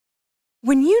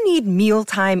When you need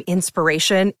mealtime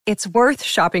inspiration, it's worth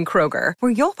shopping Kroger,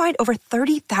 where you'll find over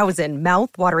 30,000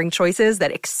 mouth-watering choices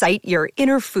that excite your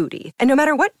inner foodie. And no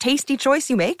matter what tasty choice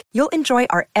you make, you'll enjoy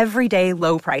our everyday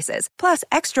low prices, plus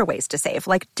extra ways to save,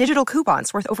 like digital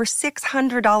coupons worth over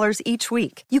 $600 each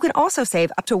week. You can also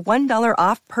save up to $1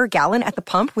 off per gallon at the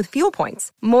pump with fuel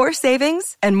points. More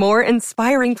savings and more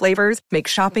inspiring flavors make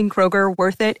shopping Kroger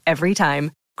worth it every time.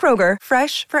 Kroger,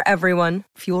 fresh for everyone.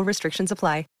 Fuel restrictions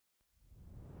apply.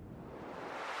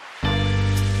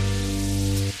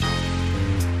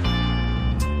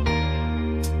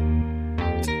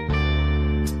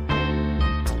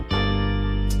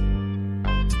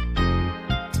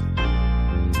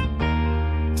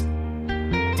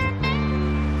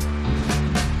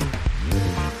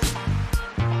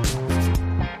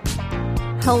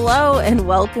 Hello and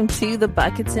welcome to the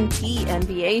Buckets and Tea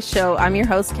NBA show. I'm your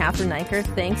host, Catherine Niker.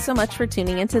 Thanks so much for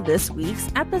tuning into this week's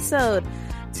episode.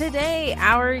 Today,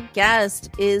 our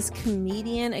guest is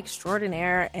comedian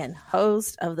extraordinaire and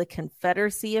host of the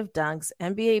Confederacy of Dunks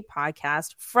NBA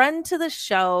podcast, friend to the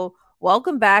show.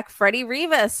 Welcome back, Freddie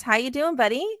Rivas. How you doing,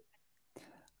 buddy?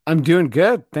 I'm doing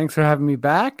good. Thanks for having me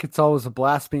back. It's always a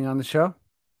blast being on the show.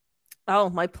 Oh,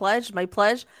 my pledge.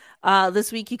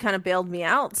 This week you kind of bailed me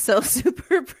out, so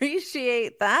super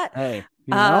appreciate that. Hey,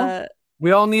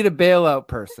 we all need a bailout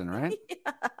person, right?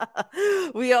 Yeah,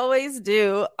 we always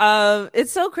do.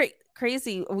 It's so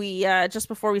crazy. We just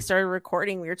before we started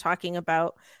recording, we were talking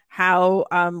about how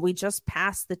we just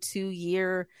passed the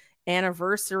 2-year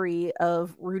anniversary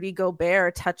of Rudy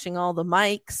Gobert touching all the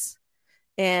mics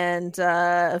and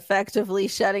effectively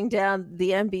shutting down the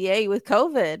NBA with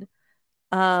COVID.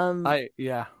 I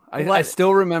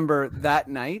still remember that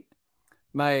night.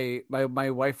 My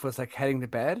wife was like heading to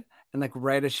bed, and like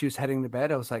right as she was heading to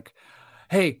bed, I was like,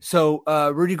 "Hey, so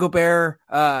Rudy Gobert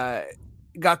got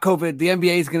COVID. The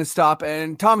NBA is going to stop,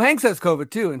 and Tom Hanks has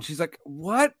COVID too." And she's like,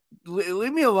 "What?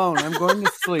 Leave me alone. I'm going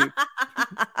to sleep."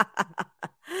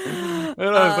 And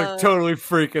I was like totally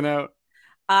freaking out.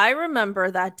 I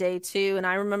remember that day too, and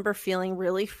I remember feeling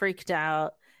really freaked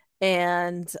out.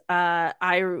 And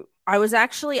I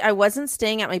wasn't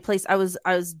staying at my place. I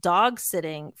was dog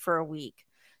sitting for a week.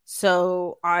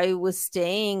 So I was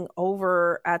staying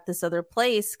over at this other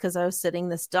place because I was sitting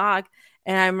this dog.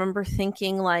 And I remember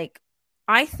thinking, like,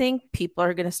 I think people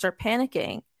are going to start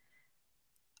panicking.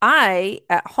 I,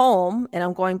 at home, and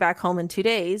I'm going back home in 2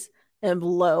 days, am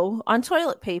low on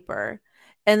toilet paper.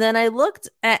 And then I looked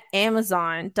at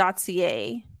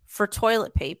Amazon.ca for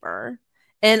toilet paper.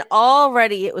 And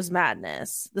already it was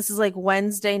madness. This is like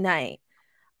Wednesday night.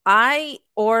 I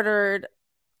ordered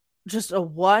just a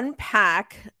one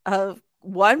pack of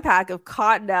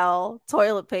Cottonelle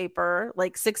toilet paper,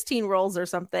 like 16 rolls or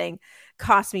something,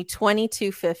 cost me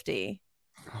 $22.50.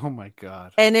 Oh my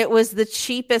God. And it was the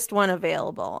cheapest one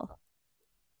available.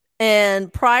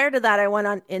 And prior to that, I went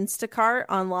on Instacart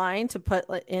online to put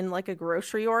in like a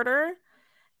grocery order,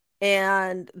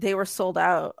 and they were sold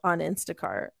out on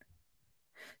Instacart.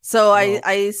 So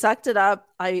I sucked it up.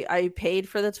 I paid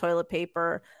for the toilet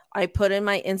paper. I put in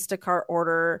my Instacart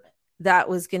order that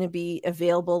was going to be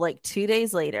available like 2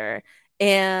 days later.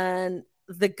 And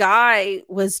the guy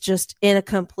was just in a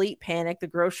complete panic. The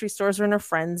grocery stores were in a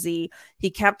frenzy. He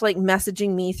kept like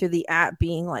messaging me through the app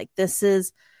being like, "This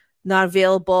is not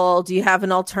available. Do you have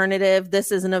an alternative?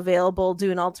 This isn't available.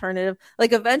 Do an alternative."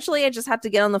 Like eventually I just had to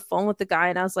get on the phone with the guy,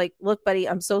 and I was like, "Look, buddy,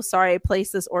 I'm so sorry. I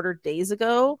placed this order days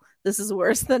ago. This is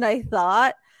worse than I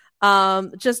thought.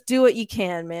 Just do what you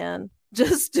can, man.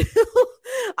 Just do."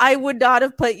 I would not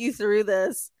have put you through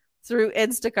this through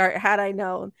Instacart had I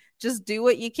known. Just do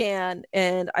what you can.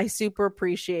 And I super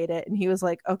appreciate it. And he was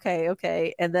like,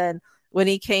 okay. And then when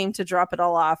he came to drop it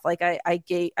all off, like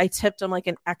I tipped him like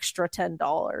an extra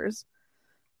 $10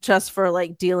 just for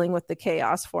like dealing with the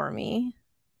chaos for me.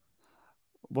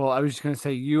 Well, I was just going to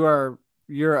say you're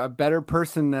a better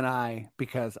person than I,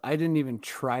 because I didn't even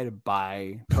try to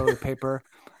buy toilet paper.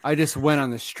 I just went on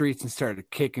the streets and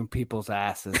started kicking people's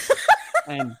asses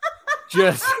and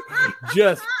just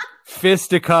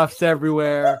fisticuffs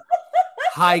everywhere,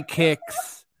 high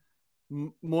kicks,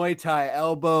 Muay Thai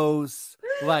elbows.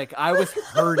 Like I was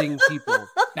hurting people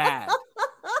bad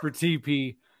for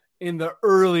TP in the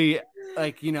early,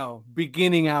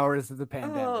 beginning hours of the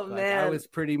pandemic. Oh, like, man. I was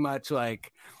pretty much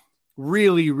like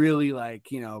really, really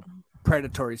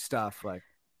predatory stuff. Like,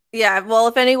 yeah. Well,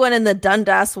 if anyone in the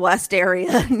Dundas West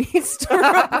area needs to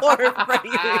report Freddie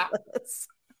Rivas.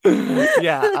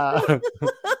 Yeah.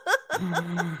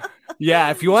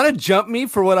 If you want to jump me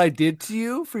for what I did to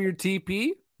you for your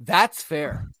TP, that's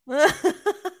fair.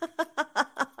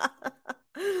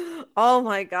 Oh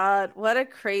my God, what a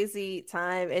crazy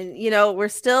time. And we're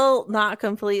still not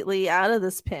completely out of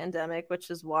this pandemic, which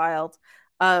is wild.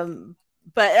 Um,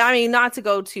 but I mean, not to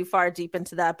go too far deep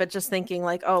into that, but just thinking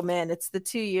like, oh man, it's the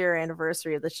 2-year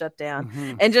anniversary of the shutdown.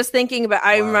 Mm-hmm. And just thinking about,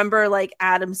 I Wow. remember like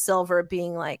Adam Silver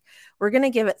being like, we're going to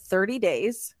give it 30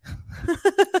 days.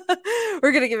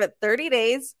 We're going to give it 30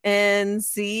 days and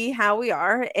see how we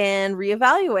are and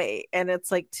reevaluate. And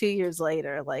it's like 2 years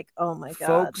later, like, oh my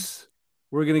God. Folks,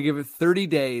 we're going to give it 30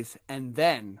 days and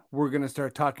then we're going to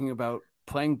start talking about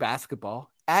playing basketball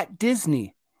at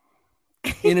Disney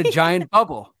in a giant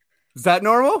bubble. Is that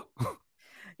normal?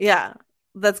 Yeah.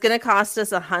 That's going to cost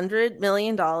us $100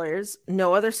 million.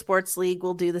 No other sports league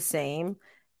will do the same.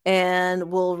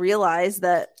 And we'll realize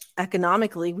that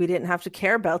economically, we didn't have to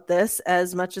care about this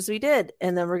as much as we did.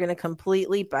 And then we're going to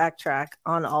completely backtrack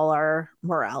on all our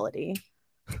morality.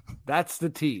 That's the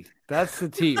tea. That's the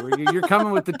tea. You're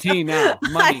coming with the tea now.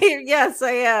 Money. Yes,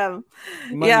 I am.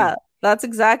 Money. Yeah, that's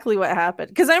exactly what happened.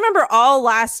 Because I remember all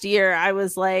last year, I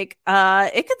was like,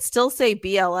 it could still say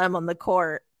BLM on the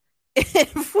court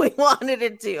if we wanted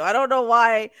it to. I don't know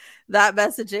why that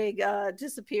messaging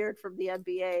disappeared from the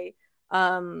NBA,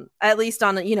 at least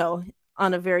on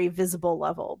a very visible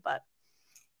level. But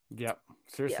yep,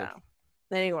 seriously.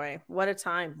 Yeah. Anyway, what a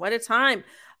time. What a time.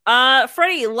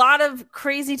 Freddie, a lot of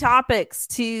crazy topics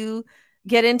to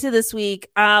get into this week.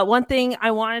 One thing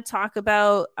I want to talk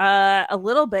about a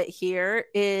little bit here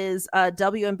is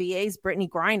WNBA's Brittany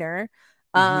Griner.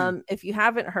 If you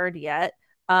haven't heard yet,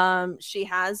 she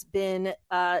has been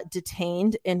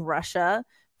detained in Russia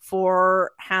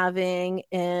for having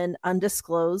an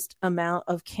undisclosed amount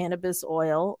of cannabis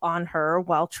oil on her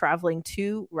while traveling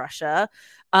to Russia.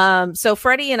 So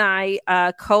Freddie and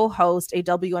I co-host a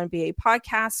WNBA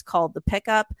podcast called The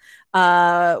Pickup.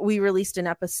 We released an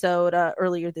episode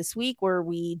earlier this week where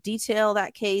we detail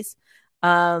that case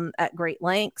at great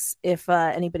lengths. If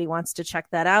anybody wants to check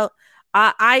that out.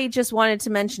 I just wanted to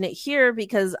mention it here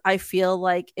because I feel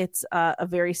like it's a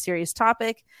very serious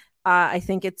topic. I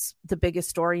think it's the biggest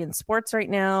story in sports right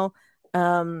now.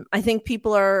 I think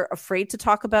people are afraid to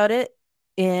talk about it.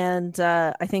 And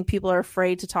I think people are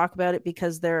afraid to talk about it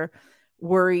because they're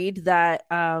worried that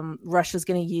Russia's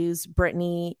going to use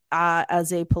Brittany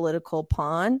as a political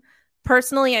pawn.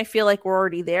 Personally, I feel like we're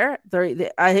already there.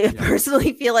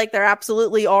 Personally feel like they're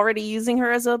absolutely already using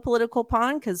her as a political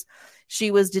pawn because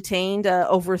she was detained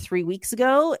over 3 weeks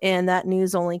ago. And that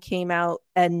news only came out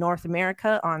in North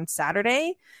America on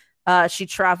Saturday. She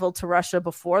traveled to Russia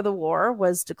before the war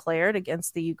was declared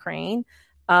against the Ukraine.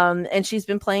 And she's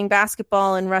been playing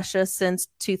basketball in Russia since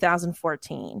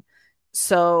 2014.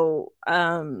 So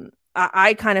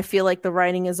I kind of feel like the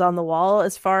writing is on the wall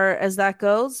as far as that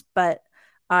goes. But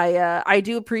I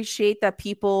do appreciate that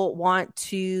people want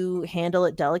to handle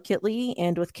it delicately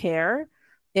and with care.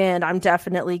 And I'm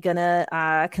definitely going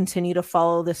to continue to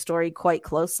follow this story quite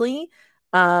closely.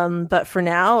 But for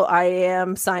now, I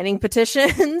am signing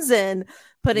petitions and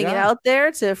putting it out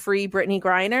there to free Brittany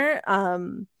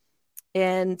Griner.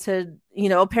 And to,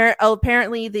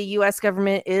 apparently the U.S.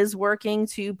 government is working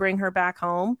to bring her back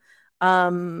home.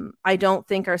 I don't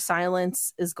think our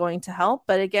silence is going to help.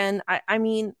 But again, I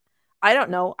mean, I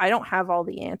don't know. I don't have all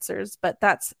the answers, but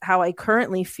that's how I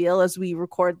currently feel as we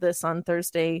record this on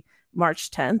Thursday,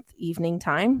 March 10th, evening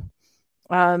time.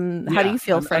 How do you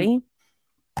feel, Freddie?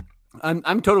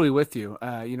 I'm totally with you.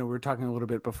 We were talking a little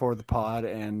bit before the pod,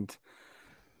 and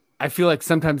I feel like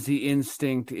sometimes the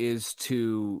instinct is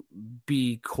to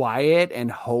be quiet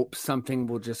and hope something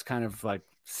will just kind of like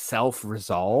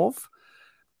self-resolve.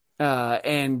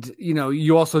 And,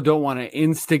 you also don't want to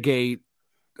instigate,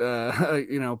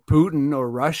 Putin or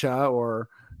Russia or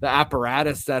the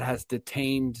apparatus that has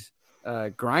detained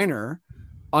Griner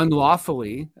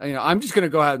unlawfully. I'm just going to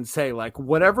go ahead and say, like,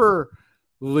 whatever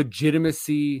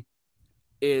legitimacy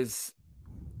is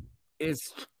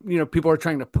people are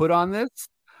trying to put on this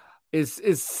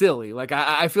is silly. Like,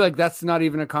 I feel like that's not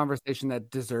even a conversation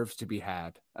that deserves to be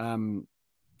had. In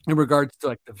regards to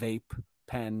like the vape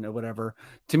pen or whatever,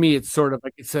 to me, it's sort of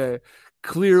like it's a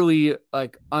clearly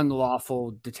like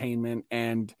unlawful detainment.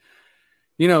 And,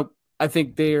 I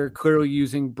think they are clearly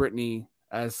using Brittany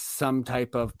as some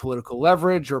type of political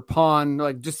leverage or pawn.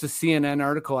 Like just a CNN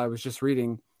article I was just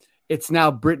reading, it's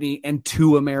now Brittany and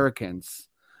 2 Americans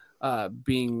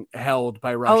being held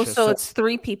by Russia. Oh, so it's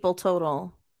 3 people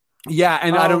total. Yeah,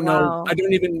 and I don't know. Wow. I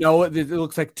don't even know. It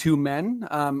looks like 2 men.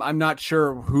 I'm not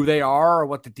sure who they are or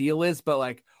what the deal is, but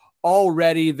like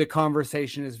already the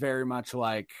conversation is very much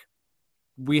like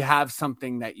we have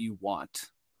something that you want.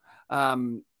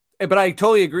 But I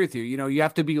totally agree with you. You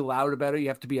have to be loud about it. You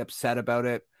have to be upset about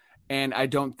it. And I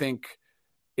don't think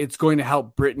it's going to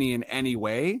help Brittany in any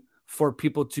way for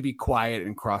people to be quiet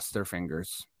and cross their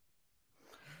fingers.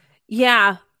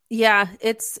 Yeah. Yeah.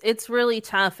 It's really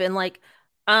tough. And like,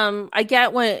 I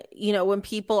get when, when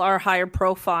people are higher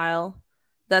profile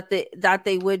that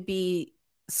they would be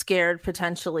scared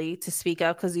potentially to speak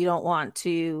up because you don't want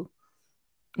to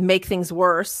make things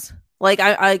worse. Like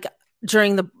I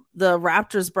during the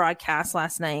Raptors broadcast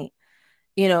last night,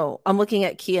 I'm looking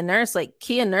at Kia Nurse. Like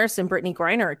Kia Nurse and Brittany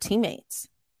Griner are teammates.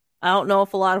 I don't know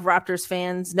if a lot of Raptors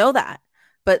fans know that,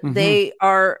 but they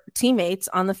are teammates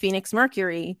on the Phoenix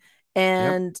Mercury.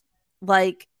 And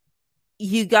like,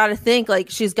 you got to think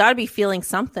like she's got to be feeling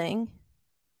something.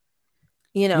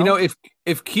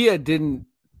 If Kia didn't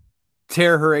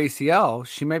tear her ACL,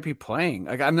 she might be playing.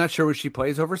 Like, I'm not sure what she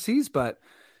plays overseas, but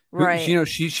right,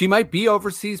 she might be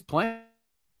overseas playing.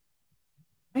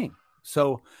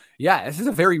 So yeah, this is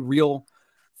a very real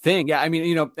thing. Yeah, I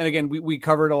mean, and again, we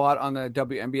covered a lot on the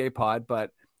WNBA pod,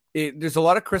 but there's a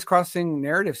lot of crisscrossing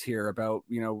narratives here about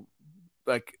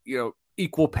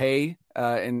equal pay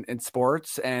in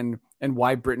sports and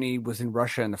why Brittany was in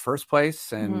Russia in the first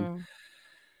place. And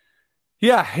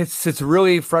yeah, it's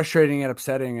really frustrating and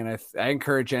upsetting. And I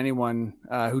encourage anyone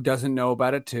who doesn't know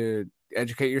about it to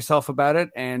educate yourself about it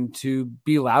and to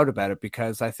be loud about it,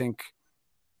 because I think,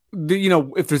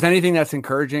 if there's anything that's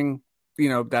encouraging,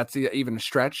 that's even a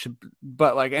stretch,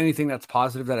 but like anything that's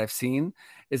positive that I've seen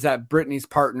is that Brittany's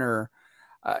partner,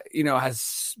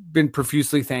 has been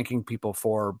profusely thanking people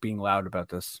for being loud about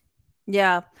this.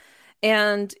 Yeah.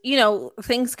 And,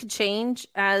 things could change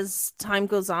as time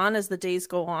goes on, as the days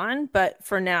go on. But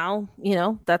for now,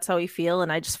 that's how we feel.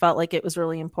 And I just felt like it was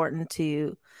really important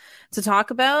to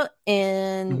talk about.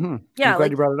 And yeah, I'm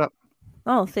glad you brought it up.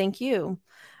 Oh, thank you.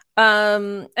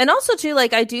 And also too,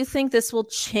 like, I do think this will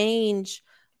change,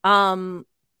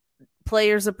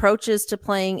 players' approaches to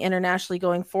playing internationally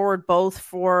going forward, both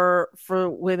for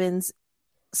women's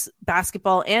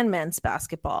basketball and men's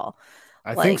basketball.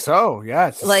 I think so. Yeah.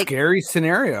 It's a scary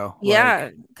scenario.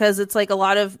 Yeah. Because it's like a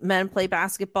lot of men play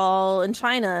basketball in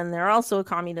China and they're also a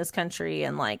communist country.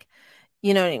 And like,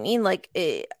 you know what I mean? Like,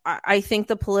 I think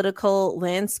the political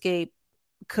landscape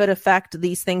could affect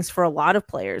these things for a lot of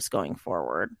players going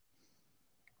forward.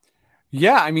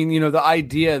 Yeah. I mean, the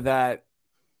idea that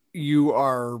you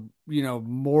are,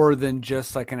 more than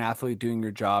just like an athlete doing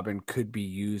your job and could be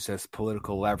used as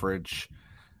political leverage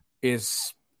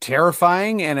is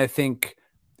terrifying, and I think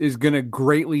is going to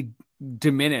greatly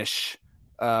diminish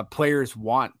players'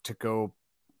 want to go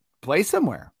play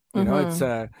somewhere.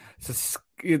 That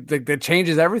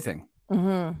changes everything.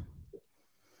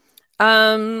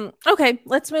 Okay,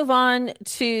 let's move on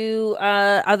to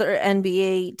other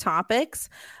NBA topics.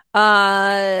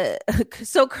 So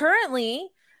currently,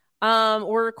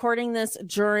 we're recording this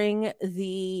during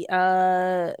the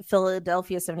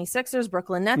Philadelphia 76ers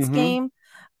Brooklyn Nets game.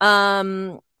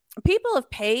 People have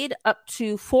paid up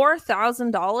to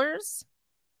 $4,000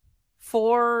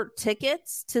 for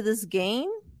tickets to this game.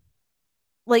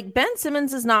 Like, Ben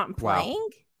Simmons is not playing.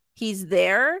 Wow. He's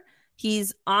there.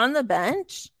 He's on the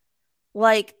bench.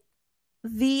 Like,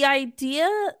 the idea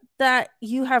that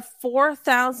you have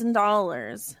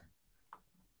 $4,000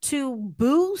 to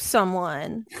boo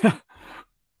someone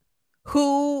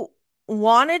who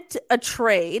wanted a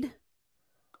trade,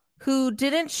 who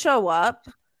didn't show up,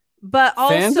 but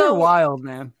also fans are wild,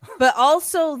 man. But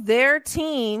also their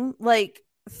team like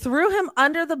threw him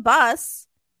under the bus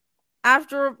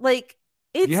after like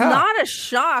it's not a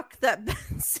shock that Ben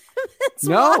Simmons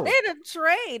wanted a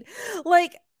trade.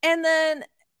 Like, and then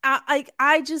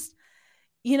I just,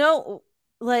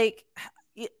 like,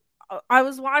 I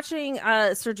was watching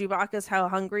Serge Ibaka's How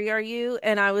Hungry Are You?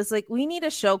 And I was like, we need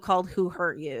a show called Who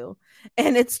Hurt You?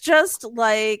 And it's just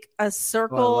like a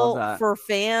circle for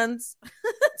fans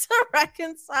to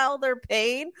reconcile their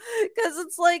pain. Because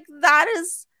it's like, that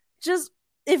is just,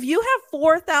 if you have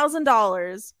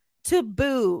 $4,000 to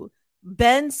boo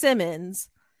Ben Simmons,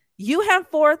 you have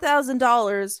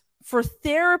 $4,000 for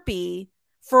therapy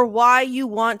for why you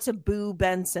want to boo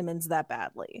Ben Simmons that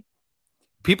badly.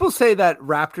 People say that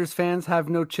Raptors fans have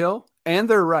no chill, and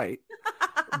they're right.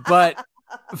 But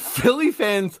Philly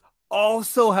fans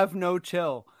also have no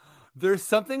chill. There's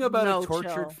something about a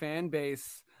tortured fan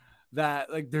base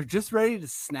that, like, they're just ready to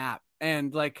snap.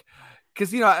 And, like,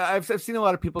 because, I've seen a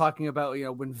lot of people talking about,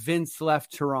 when Vince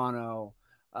left Toronto,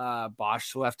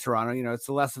 Bosch left Toronto, it's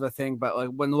less of a thing. But, like,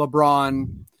 when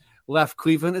LeBron left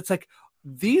Cleveland, it's like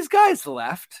these guys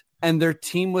left, and their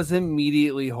team was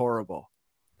immediately horrible.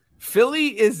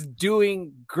 Philly is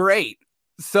doing great.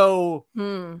 So,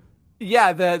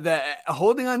 Yeah, the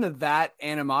holding on to that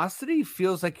animosity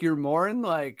feels like you're more in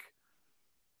like,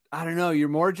 I don't know, you're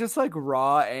more just like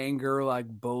raw anger, like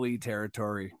bully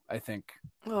territory, I think.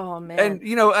 Oh man. And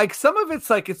you know, like some of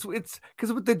it's like it's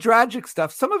because with the tragic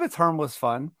stuff, some of it's harmless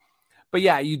fun. But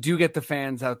yeah, you do get the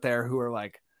fans out there who are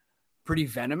like pretty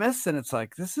venomous, and it's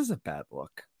like, this is a bad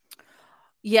look.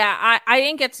 Yeah, I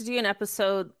didn't get to do an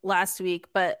episode last week,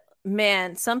 but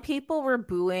man, some people were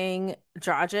booing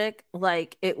Dragic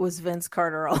like it was Vince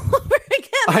Carter all over again.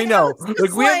 I know.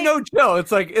 Like we have no chill.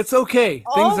 It's like, it's okay.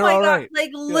 Things are all right.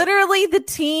 Like literally the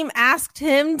team asked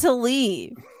him to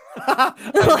leave.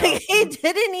 Like he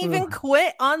didn't even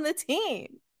quit on the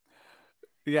team.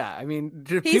 Yeah, I mean,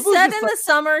 he said in the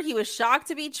summer he was shocked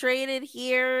to be traded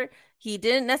here. He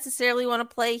didn't necessarily want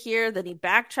to play here. Then he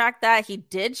backtracked that. He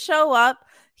did show up.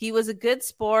 He was a good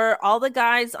sport. All the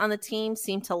guys on the team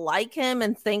seem to like him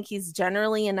and think he's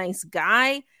generally a nice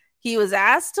guy. He was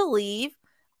asked to leave.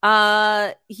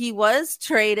 He was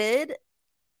traded.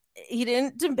 He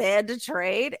didn't demand a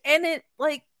trade. And it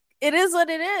is what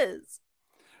it is.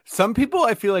 Some people,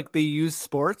 I feel like they use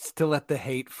sports to let the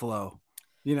hate flow,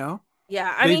 you know?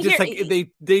 Yeah. I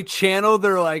mean, they channel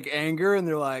their like anger, and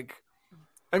they're like,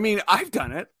 I mean, I've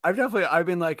done it. I've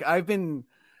been,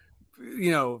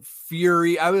 you know,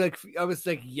 fury. I was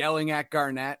like yelling at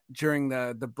Garnett during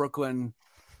the Brooklyn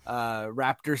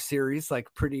Raptors series,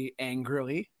 like pretty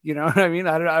angrily, you know what I mean?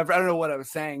 I don't know what I was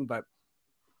saying, but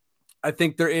I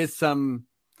think there's some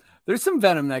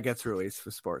venom that gets released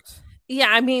with sports. Yeah.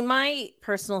 I mean, my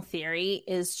personal theory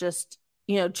is just,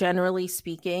 you know, generally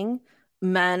speaking,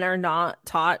 men are not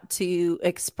taught to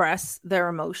express their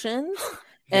emotions.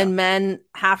 And men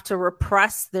have to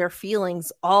repress their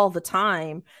feelings all the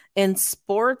time. And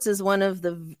sports is one of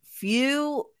the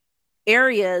few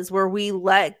areas where we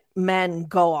let men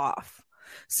go off.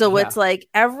 So it's like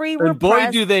every repressed,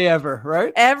 boy, do they ever,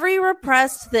 right? Every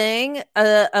repressed thing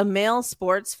a male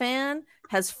sports fan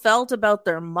has felt about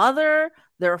their mother,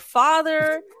 their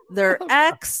father, their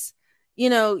ex, you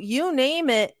know, you name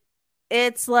it.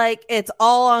 It's like it's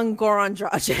all on Goran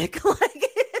Dragic. Like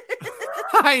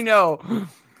I know.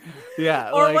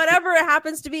 Yeah, or like, whatever it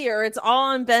happens to be, or it's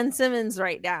all on Ben Simmons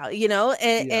right now, you know,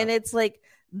 and it's like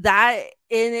that,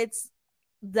 and it's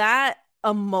that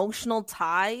emotional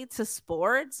tie to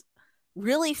sports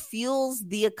really fuels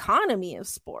the economy of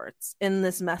sports in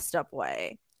this messed up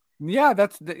way. Yeah,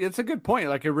 it's a good point.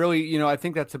 Like it really, you know, I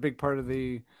think that's a big part of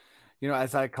the, you know,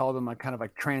 as I call them, like kind of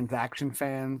like transaction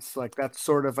fans. Like that's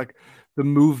sort of like the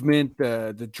movement,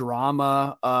 the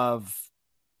drama of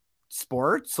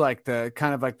sports, like the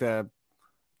kind of like the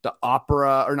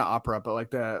opera, or not opera, but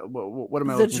like what am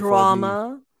I looking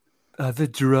drama for? The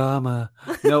drama.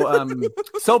 No,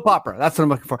 soap opera. That's what I'm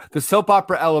looking for. The soap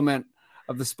opera element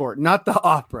of the sport, not the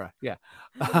opera. Yeah.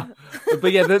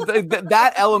 But yeah,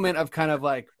 that element of kind of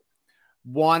like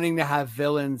wanting to have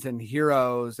villains and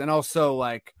heroes, and also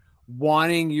like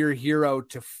wanting your hero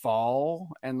to fall,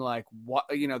 and like what,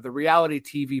 you know, the reality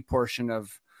TV portion of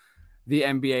the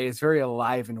NBA is very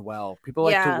alive and well. People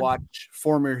like to watch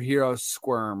former heroes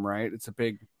squirm, right? It's a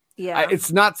big,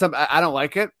 it's not some, I don't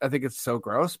like it. I think it's so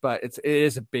gross, but it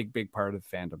is a big part of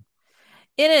the fandom.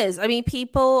 It is. I mean,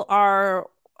 people are,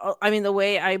 I mean, the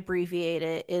way I abbreviate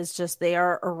it is just they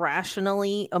are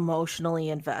irrationally, emotionally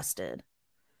invested.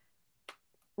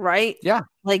 Right? Yeah.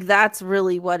 Like that's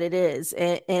really what it is.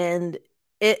 And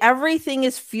everything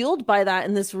is fueled by that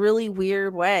in this really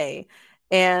weird way.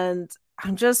 And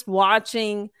I'm just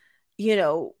watching, you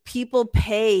know, people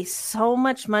pay so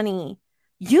much money.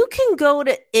 You can go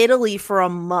to Italy for a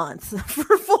month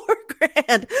for $4,000.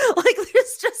 Like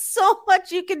there's just so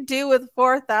much you can do with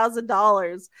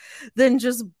 $4,000 than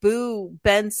just boo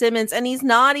Ben Simmons. And he's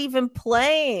not even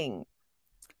playing.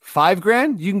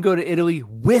 $5,000, you can go to Italy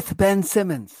with Ben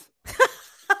Simmons.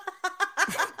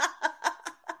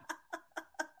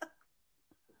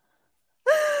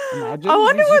 Imagine I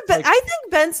wonder what I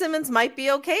think Ben Simmons might be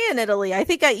okay in Italy. I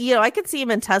think I could see him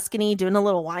in Tuscany doing a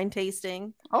little wine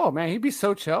tasting. Oh man, he'd be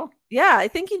so chill. Yeah, I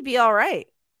think he'd be all right.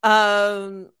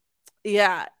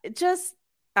 Yeah, just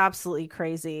absolutely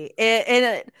crazy.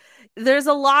 There's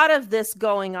a lot of this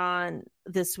going on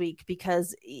this week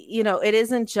because, you know, it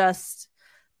isn't just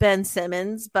Ben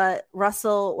Simmons, but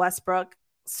Russell Westbrook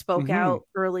spoke out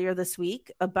earlier this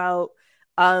week about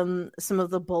some of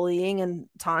the bullying and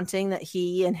taunting that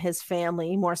he and his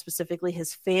family, more specifically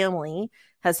his family,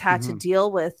 has had to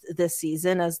deal with this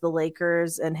season as the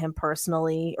Lakers and him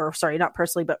personally, or sorry, not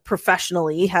personally, but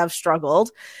professionally have struggled.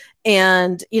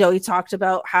 And, you know, he talked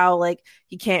about how like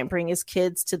he can't bring his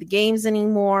kids to the games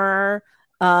anymore.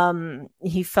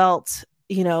 He felt,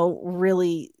 you know,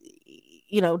 really,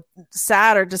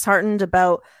 sad or disheartened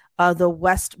about the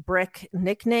Westbrick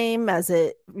nickname, as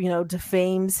it,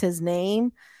 defames his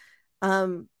name.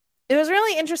 It was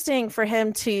really interesting for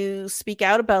him to speak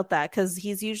out about that, because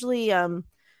he's usually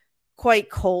quite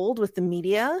cold with the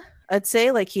media. I'd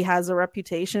say, like, he has a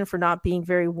reputation for not being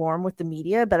very warm with the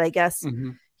media, but I guess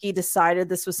he decided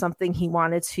this was something he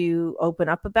wanted to open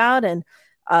up about. And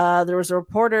there was a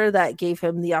reporter that gave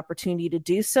him the opportunity to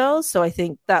do so. So I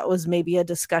think that was maybe a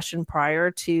discussion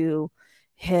prior to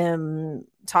him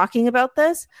talking about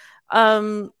this. I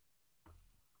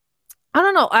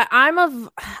don't know.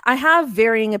 I have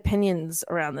varying opinions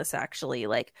around this, actually.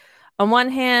 Like, on one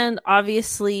hand,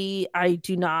 obviously, I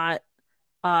do not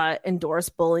endorse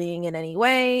bullying in any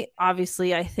way.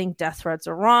 Obviously, I think death threats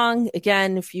are wrong.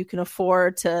 Again, if you can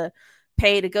afford to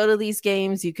pay to go to these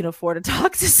games, you can afford to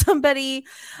talk to somebody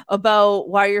about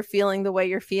why you're feeling the way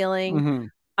you're feeling.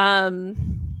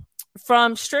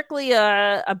 From strictly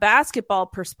a basketball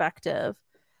perspective,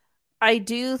 I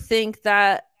do think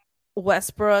that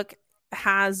Westbrook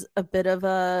has a bit of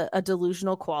a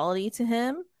delusional quality to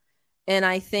him. And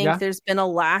I think there's been a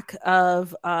lack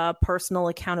of personal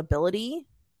accountability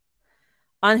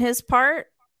on his part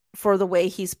for the way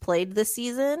he's played this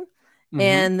season.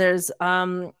 And there's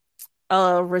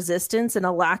a resistance and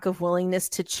a lack of willingness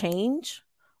to change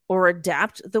or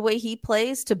adapt the way he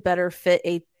plays to better fit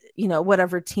a,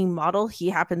 whatever team model he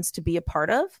happens to be a part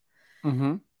of.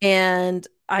 And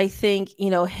I think,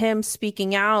 him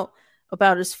speaking out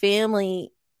about his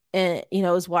family and,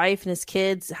 his wife and his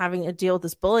kids having to deal with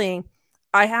this bullying,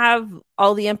 I have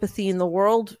all the empathy in the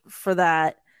world for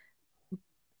that.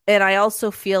 And I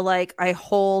also feel like I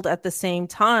hold at the same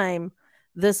time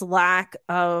this lack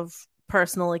of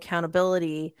personal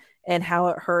accountability and how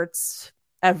it hurts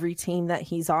every team that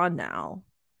he's on now.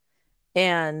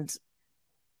 And,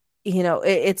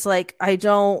 it's like, I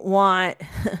don't want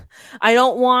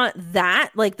that,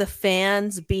 like, the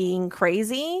fans being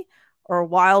crazy or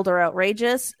wild or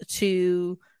outrageous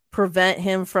to prevent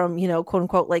him from, quote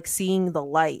unquote, like, seeing the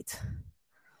light,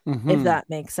 if that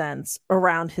makes sense,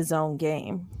 around his own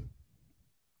game.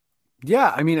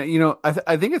 Yeah, I mean,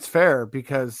 I think it's fair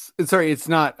because it's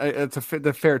not. It's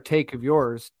the fair take of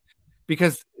yours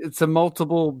because it's a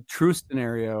multiple truth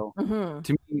scenario.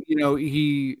 To me,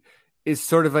 he is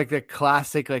sort of like the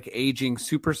classic, like, aging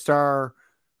superstar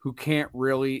who can't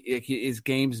really. His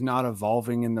game's not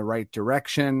evolving in the right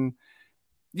direction.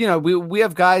 We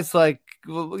have guys like,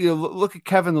 look at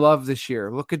Kevin Love this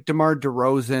year. Look at DeMar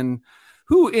DeRozan,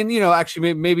 who,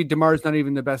 actually maybe DeMar's not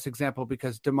even the best example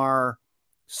because DeMar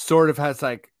sort of has,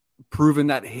 like, proven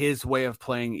that his way of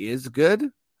playing is good.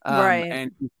 Right.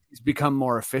 And he's become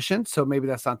more efficient. So maybe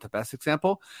that's not the best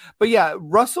example, but yeah,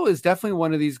 Russell is definitely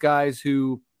one of these guys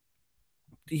who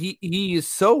he is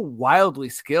so wildly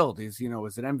skilled. He's,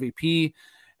 is an MVP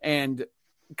and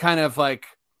kind of, like,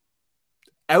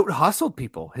 out hustled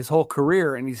people his whole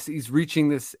career. And he's reaching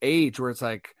this age where it's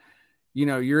like,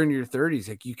 you're in your 30s,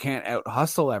 like, you can't out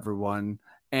hustle everyone.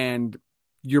 And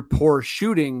your poor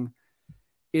shooting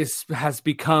has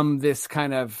become this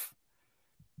kind of,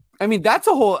 I mean, that's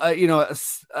a whole,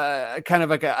 kind of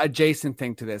like a adjacent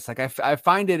thing to this. Like, I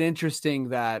find it interesting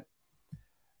that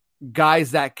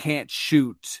guys that can't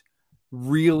shoot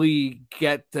really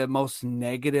get the most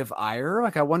negative ire.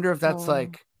 Like, I wonder if that's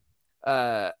like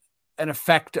an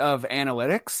effect of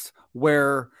analytics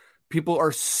where people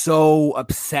are so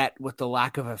upset with the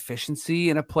lack of efficiency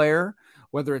in a player,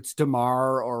 whether it's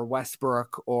DeMar or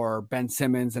Westbrook or Ben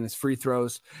Simmons and his free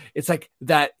throws. It's like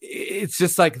that. It's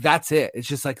just like, that's it. It's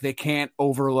just like, they can't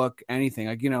overlook anything.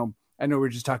 Like, I know we're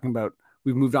just talking about,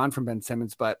 we've moved on from Ben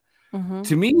Simmons, but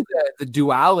to me, the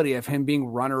duality of him being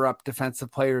runner-up defensive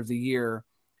player of the year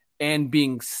and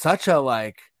being such a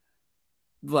like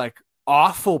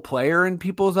awful player in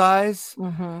people's eyes,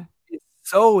 it's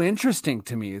so interesting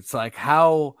to me. It's like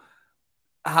how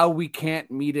we can't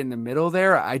meet in the middle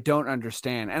there. I don't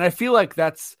understand. And I feel like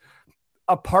that's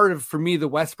a part of, for me, the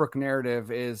Westbrook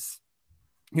narrative is,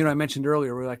 I mentioned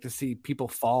earlier, we like to see people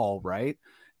fall, right?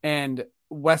 And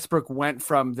Westbrook went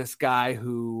from this guy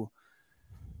who,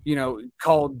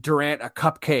 called Durant a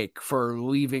cupcake for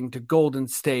leaving to Golden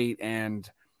State, and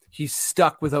he's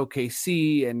stuck with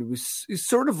OKC, and he's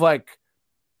sort of like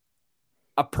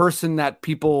a person that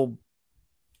people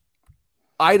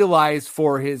idolize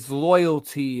for his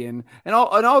loyalty and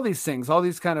all these things, all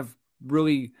these kind of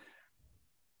really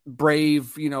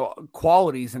brave,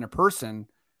 qualities in a person.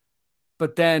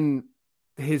 But then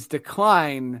his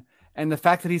decline and the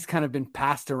fact that he's kind of been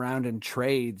passed around in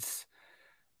trades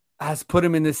has put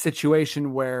him in this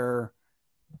situation where,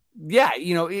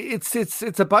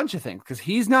 it's a bunch of things, because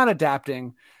he's not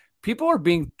adapting. people are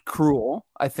being cruel,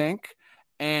 I think.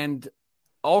 And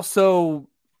also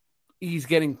he's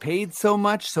getting paid so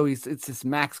much. So it's this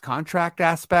max contract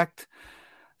aspect.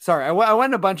 Sorry, I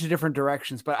went in a bunch of different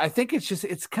directions, but I think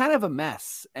it's kind of a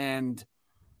mess. And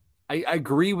I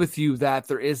agree with you that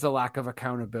there is a lack of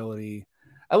accountability,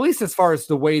 at least as far as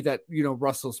the way that,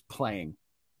 Russell's playing.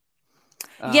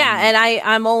 Yeah. And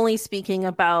I'm only speaking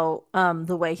about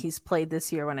the way he's played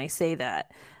this year when I say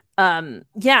that.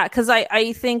 Yeah, because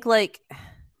I think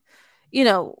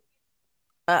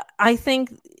I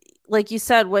think, like you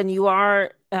said, when you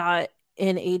are an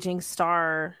aging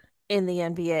star in the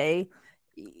NBA,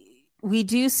 we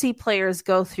do see players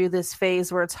go through this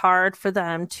phase where it's hard for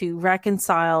them to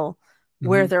reconcile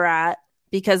where they're at,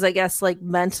 because I guess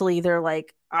mentally they're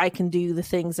like, I can do the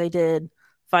things I did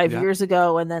 5 years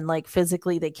ago, and then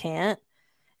physically they can't.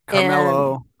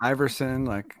 Carmelo, Iverson,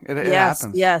 it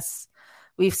happens. Yes.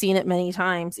 We've seen it many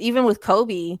times, even with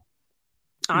Kobe.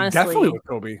 Honestly, definitely with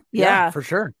Kobe. Yeah, for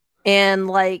sure. And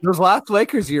those last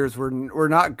Lakers years were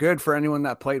not good for anyone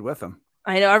that played with him.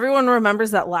 I know everyone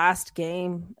remembers that last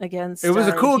game against. It was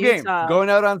a cool Utah. game. Going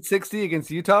out on 60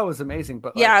 against Utah was amazing.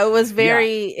 But it was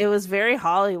very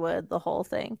Hollywood, the whole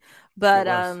thing. But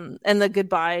and the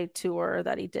goodbye tour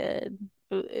that he did.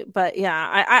 But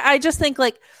yeah, I just think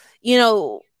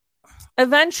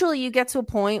eventually you get to a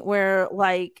point where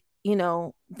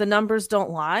the numbers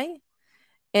don't lie.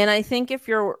 And I think if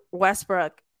you're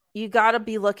Westbrook, you got to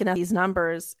be looking at these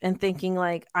numbers and thinking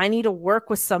I need to work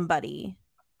with somebody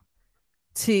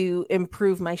to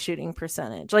improve my shooting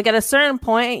percentage. At a certain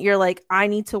point, you're I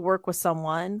need to work with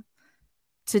someone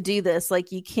to do this.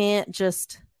 You can't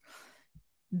just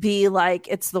be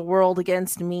it's the world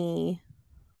against me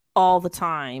all the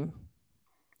time.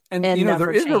 And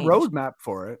there is a roadmap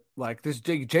for it. This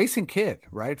Jason Kidd,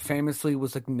 right? Famously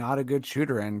was not a good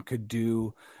shooter and could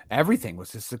do everything.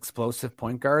 Was this explosive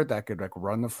point guard that could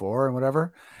run the floor and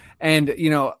whatever. And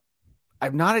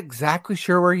I'm not exactly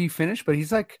sure where he finished, but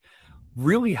he's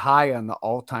really high on the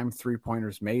all-time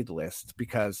 3-pointers made list,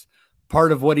 because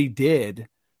part of what he did,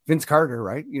 Vince Carter,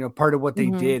 right? Part of what they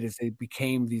did is they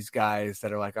became these guys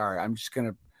that are all right, I'm just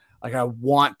gonna I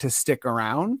want to stick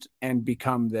around and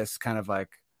become this kind of I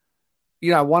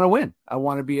want to win. I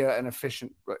want to be an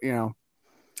efficient,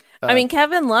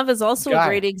 Kevin Love is also a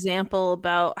great example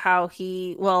about how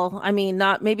he,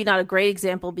 maybe not a great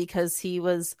example because he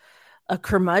was a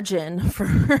curmudgeon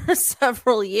for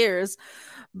several years,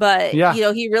 but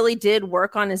he really did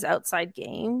work on his outside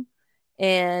game,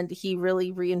 and he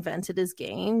really reinvented his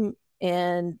game,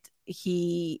 and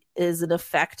he is an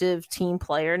effective team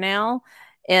player now.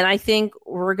 And I think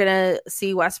we're going to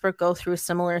see Westbrook go through a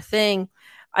similar thing.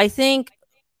 I think,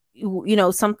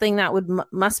 something that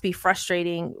must be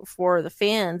frustrating for the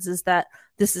fans is that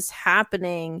this is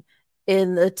happening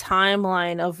in the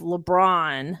timeline of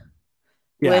LeBron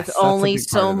with only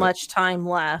so much time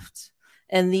left.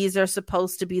 And these are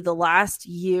supposed to be the last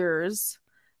years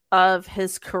of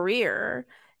his career.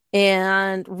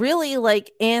 And really,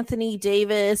 Anthony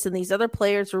Davis and these other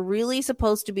players were really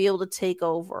supposed to be able to take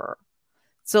over.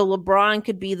 So LeBron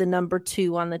could be the number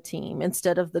 2 on the team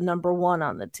instead of the number 1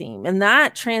 on the team. And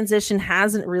that transition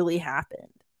hasn't really happened.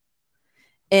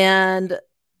 And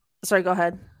sorry, go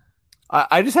ahead.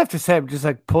 I just have to say, I'm just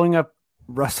pulling up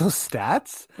Russell's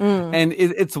stats, and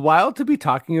it's wild to be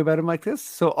talking about him like this.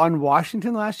 So on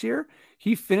Washington last year,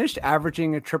 he finished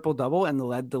averaging a triple-double and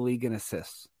led the league in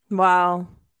assists. Wow.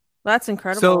 That's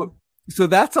incredible. So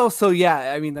that's also,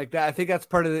 that. I think that's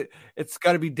part of it. It's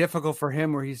got to be difficult for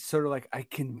him where he's sort of I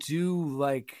can do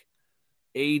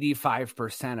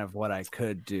 85% of what I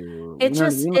could do.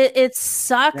 It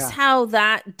sucks how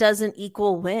that doesn't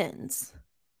equal wins.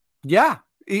 Yeah.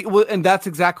 And that's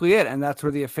exactly it. And that's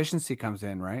where the efficiency comes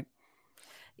in, right?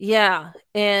 Yeah.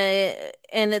 And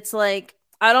it's I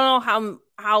don't know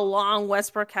how long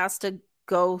Westbrook has to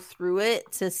go through it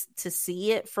to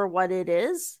see it for what it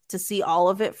is, to see all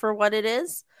of it for what it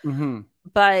is.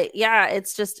 But yeah,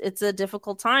 it's a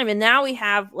difficult time. And now we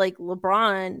have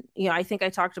LeBron, I think I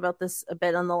talked about this a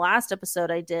bit on the last episode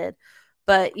I did,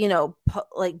 but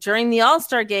during the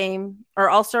All-Star game or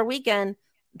All-Star weekend,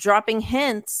 dropping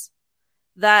hints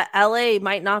that LA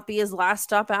might not be his last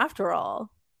stop after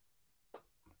all.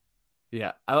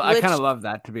 Yeah. I kind of love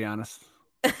that, to be honest.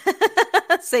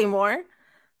 Say more.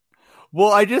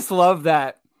 Well, I just love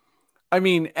that.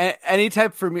 Any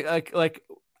type for me, like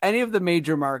any of the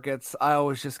major markets, I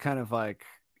always just kind of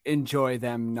enjoy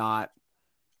them. Not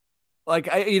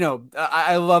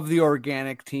I love the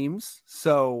organic teams.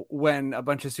 So when a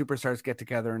bunch of superstars get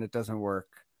together and it doesn't work,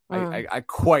 I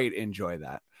quite enjoy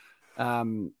that.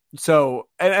 So,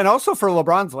 and also for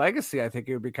LeBron's legacy, I think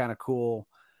it would be kind of cool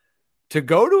to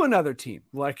go to another team.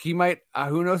 Like he might,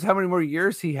 who knows how many more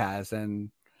years he has.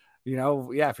 And,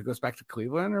 if he goes back to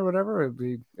Cleveland or whatever, it'd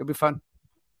be fun.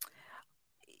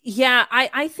 Yeah.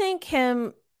 I think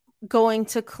him going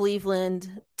to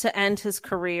Cleveland to end his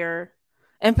career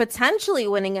and potentially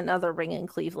winning another ring in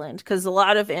Cleveland, because a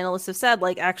lot of analysts have said,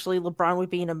 like, actually LeBron would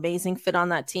be an amazing fit on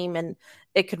that team and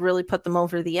it could really put them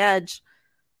over the edge.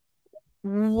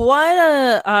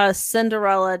 What a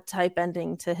Cinderella type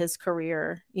ending to his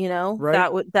career,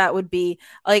 right? That would be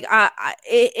like,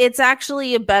 it's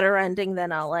actually a better ending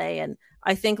than LA. And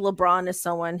I think LeBron is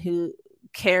someone who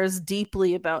cares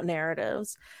deeply about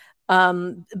narratives.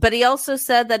 But he also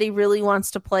said that he really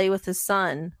wants to play with his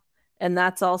son. And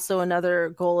that's also another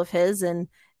goal of his. And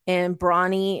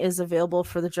Bronny is available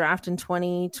for the draft in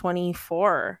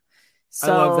 2024.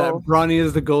 So I love that. Bronny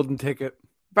is the golden ticket.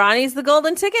 Bronny's the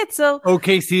golden ticket. So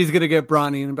OKC is going to get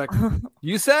Bronny in the back.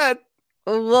 You said.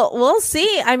 We'll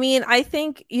see. I mean, I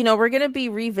think, we're going to be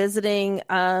revisiting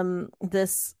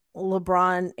this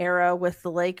LeBron era with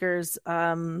the Lakers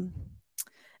in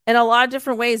a lot of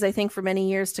different ways, I think, for many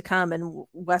years to come. And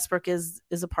Westbrook is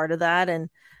a part of that. And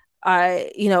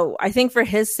I think for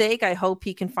his sake, I hope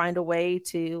he can find a way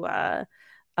to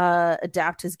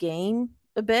adapt his game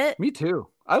a bit. Me too.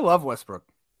 I love Westbrook.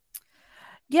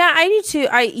 Yeah, I do too.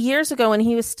 Years ago when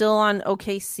he was still on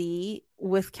OKC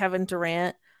with Kevin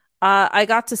Durant, I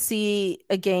got to see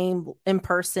a game in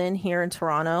person here in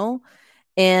Toronto,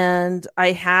 and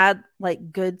I had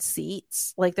like good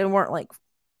seats. Like they weren't like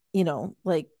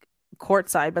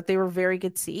courtside, but they were very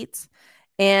good seats.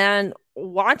 And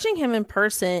watching him in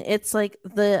person, it's like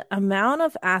the amount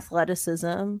of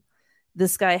athleticism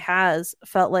this guy has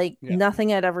felt like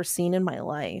nothing I'd ever seen in my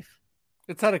life.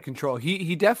 It's out of control.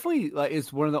 He definitely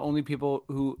is one of the only people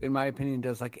who, in my opinion,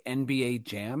 does like NBA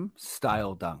Jam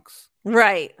style dunks.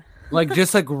 Right. Like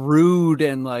just like rude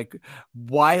and like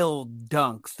wild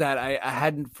dunks that I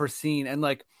hadn't foreseen. And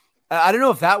like, I don't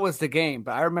know if that was the game,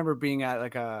 but I remember being at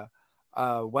like a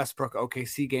Westbrook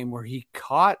OKC game where he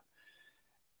caught,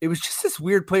 it was just this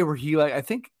weird play where he I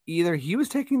think either he was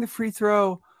taking the free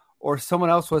throw or someone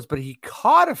else was, but he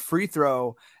caught a free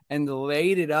throw and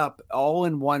laid it up all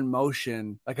in one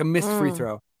motion, like a missed free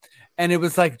throw. And it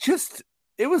was like,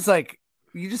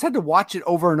 you just had to watch it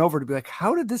over and over to be like,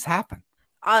 how did this happen?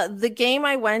 The game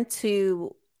I went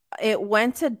to, it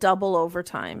went to double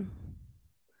overtime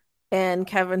and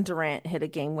Kevin Durant hit a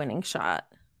game-winning shot.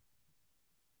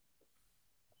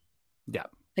 Yeah.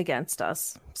 Against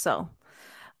us. So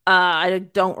I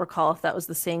don't recall if that was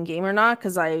the same game or not,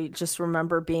 because I just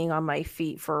remember being on my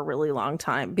feet for a really long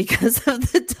time because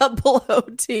of the double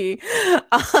OT.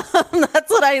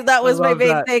 That was my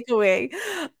big takeaway.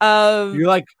 You're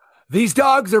like, these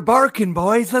dogs are barking,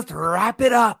 boys. Let's wrap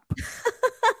it up.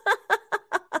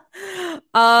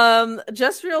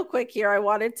 Just real quick here, I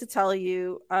wanted to tell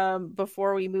you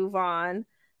before we move on,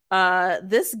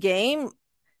 this game,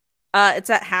 it's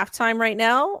at halftime right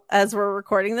now as we're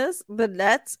recording this. The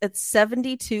Nets, it's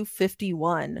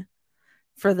 72-51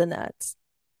 for the Nets.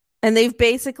 And they've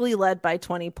basically led by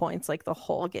 20 points like the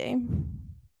whole game.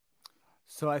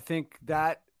 So I think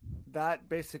that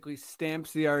basically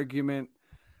stamps the argument.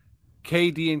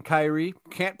 KD and Kyrie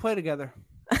can't play together.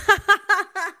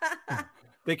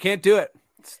 They can't do it.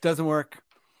 It doesn't work.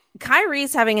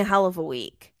 Kyrie's having a hell of a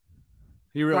week.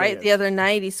 He really is. The other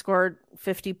night he scored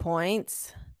 50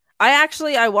 points. I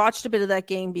watched a bit of that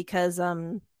game because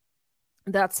that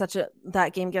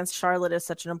game against Charlotte is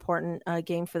such an important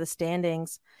game for the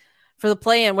standings, for the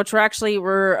play-in, which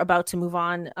we're about to move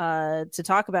on to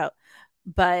talk about.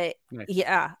 But nice.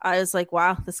 Yeah, I was like,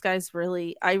 wow, this guy's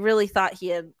I really thought he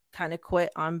had kind of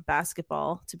quit on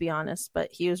basketball, to be honest,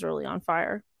 but he was really on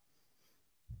fire.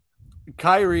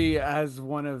 Kyrie has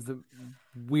one of the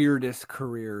weirdest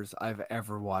careers I've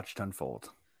ever watched unfold.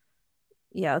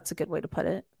 Yeah, that's a good way to put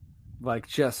it. Like,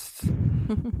 just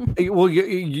well,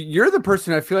 you're the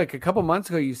person, I feel like a couple months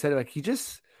ago you said, like, he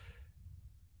just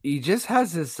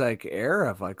has this like air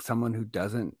of like someone who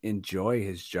doesn't enjoy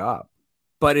his job,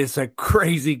 but is like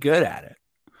crazy good at it.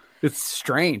 It's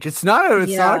strange. It's not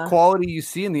a quality you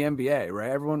see in the NBA,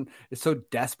 right? Everyone is so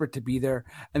desperate to be there,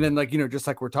 and then like, just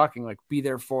like we're talking, like, be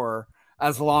there for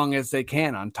as long as they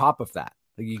can. On top of that,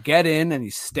 like, you get in and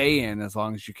you stay in as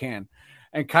long as you can.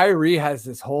 And Kyrie has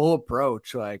this whole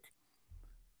approach, like,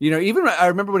 even I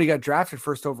remember when he got drafted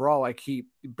first overall, like, he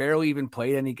barely even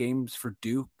played any games for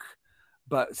Duke,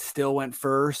 but still went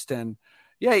first. And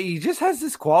yeah, he just has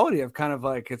this quality of kind of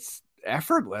like, it's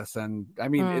effortless. And I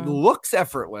mean, it looks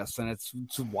effortless, and it's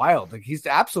wild. Like, he's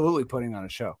absolutely putting on a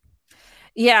show.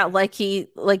 Yeah, like you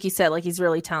said, like he's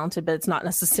really talented, but it's not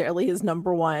necessarily his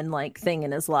number one like thing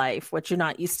in his life, which you're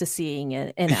not used to seeing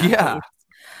in Yeah.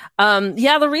 athletes.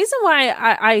 Yeah, the reason why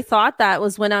I thought that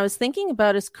was when I was thinking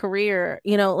about his career,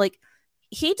 like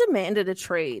he demanded a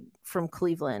trade from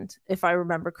Cleveland, if I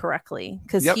remember correctly,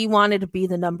 because Yep. he wanted to be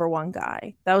the number one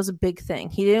guy. That was a big thing.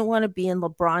 He didn't want to be in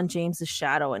LeBron James's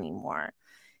shadow anymore.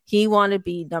 He wanted to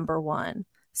be number one.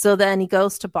 So then he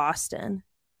goes to Boston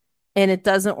and it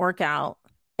doesn't work out.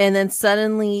 And then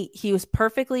suddenly he was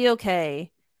perfectly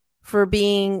okay for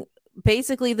being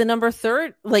basically the number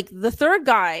third, like the third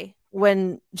guy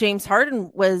when James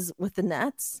Harden was with the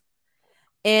Nets.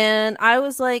 And I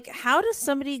was like, how does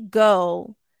somebody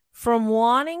go from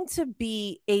wanting to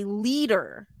be a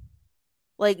leader,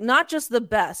 like not just the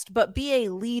best, but be a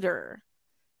leader,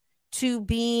 to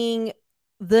being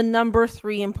the number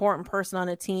three important person on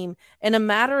a team in a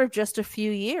matter of just a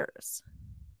few years?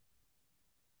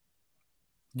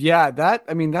 Yeah,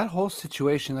 that whole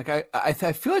situation, like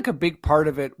I feel like a big part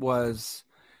of it was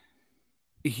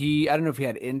I don't know if he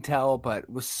had intel, but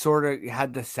was sort of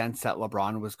had the sense that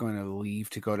LeBron was going to leave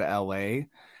to go to LA.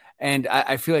 And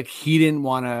I feel like he didn't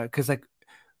want to, because like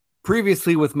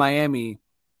previously with Miami,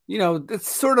 it's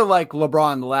sort of like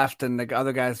LeBron left and the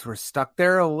other guys were stuck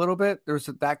there a little bit. There was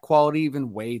that quality.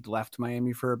 Even Wade left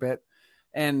Miami for a bit.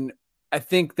 And I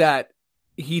think that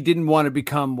he didn't want to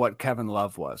become what Kevin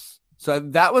Love was. So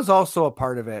that was also a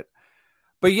part of it.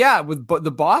 But yeah,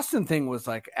 the Boston thing was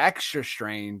like extra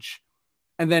strange.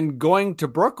 And then going to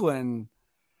Brooklyn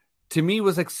to me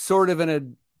was like sort of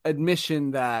an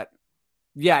admission that,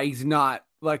 yeah, he's not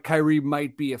like Kyrie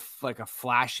might be like a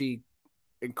flashy,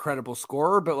 incredible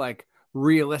scorer, but like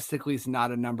realistically, he's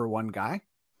not a number one guy.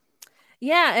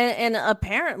 Yeah, and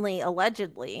apparently,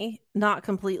 allegedly, not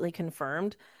completely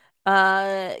confirmed,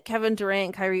 Kevin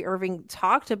Durant, Kyrie Irving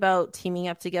talked about teaming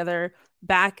up together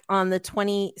back on the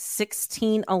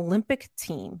 2016 Olympic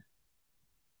team,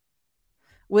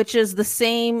 which is the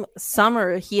same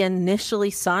summer he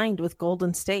initially signed with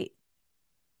Golden State.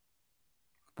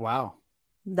 Wow.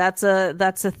 That's a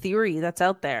theory that's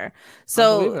out there.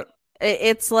 So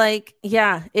it's like,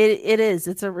 yeah, it is.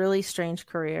 It's a really strange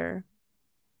career.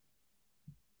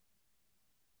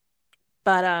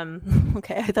 But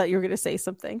okay, I thought you were gonna say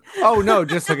something. Oh no,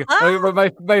 just like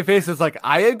my face is like,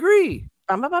 I agree.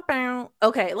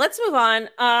 Okay, let's move on.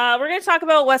 We're gonna talk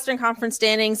about Western Conference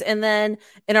standings, and then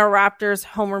in our Raptors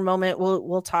Homer moment,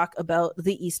 we'll talk about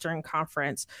the Eastern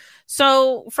Conference.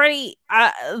 So, Freddie,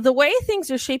 the way things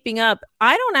are shaping up,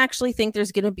 I don't actually think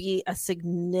there's gonna be a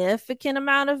significant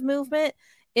amount of movement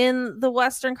in the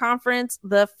Western Conference.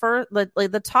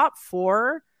 The top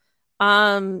four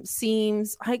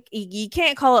seems like you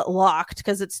can't call it locked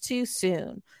because it's too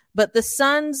soon, but the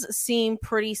Suns seem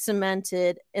pretty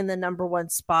cemented in the number one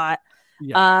spot.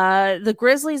 Yeah. The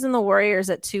Grizzlies and the Warriors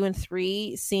at 2 and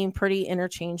 3 seem pretty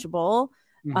interchangeable.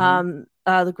 Mm-hmm.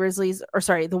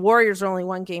 The Warriors are only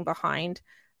one game behind.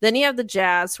 Then you have the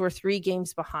Jazz, who are 3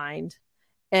 games behind,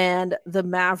 and the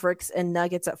Mavericks and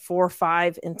Nuggets at 4,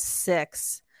 5, and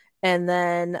 6. And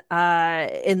then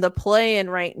in the play-in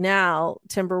right now,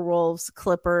 Timberwolves,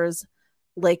 Clippers,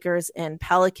 Lakers, and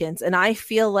Pelicans. And I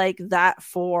feel like that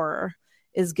 4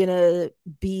 is going to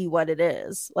be what it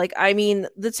is. Like, I mean,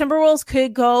 the Timberwolves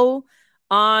could go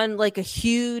on like a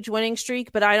huge winning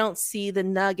streak, but I don't see the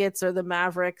Nuggets or the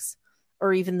Mavericks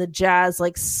or even the Jazz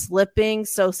like slipping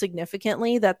so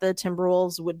significantly that the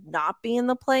Timberwolves would not be in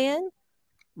the play-in.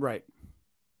 Right.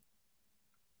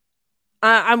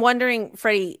 I'm wondering,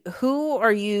 Freddie, who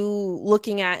are you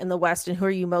looking at in the West and who are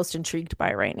you most intrigued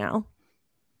by right now?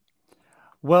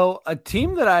 Well, a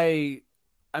team that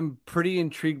I'm pretty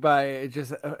intrigued by,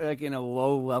 just like in a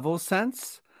low level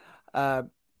sense,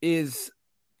 is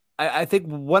I think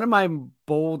one of my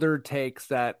bolder takes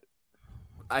that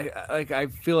I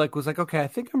feel like was like, okay, I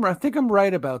think I'm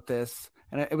right about this,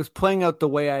 and it was playing out the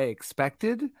way I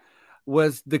expected.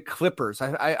 Was the Clippers.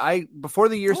 I before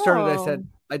the year started, I said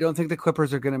I don't think the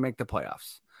Clippers are going to make the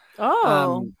playoffs.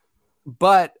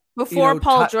 But before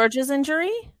Paul George's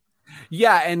injury?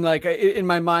 Yeah, and like in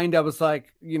my mind, I was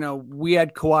like, we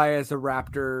had Kawhi as a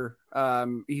Raptor.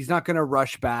 He's not going to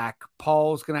rush back.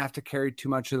 Paul's going to have to carry too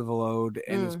much of the load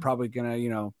and is probably going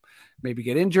to, maybe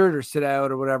get injured or sit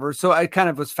out or whatever. So I kind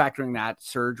of was factoring that.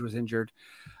 Serge was injured.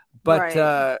 But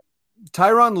right.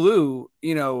 Tyronn Lue,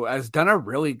 has done a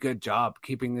really good job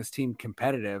keeping this team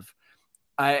competitive.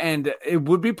 And it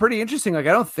would be pretty interesting. Like,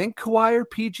 I don't think Kawhi or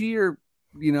PG are,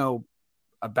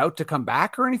 about to come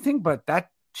back or anything, but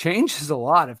that changes a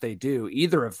lot if they do,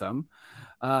 either of them.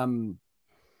 And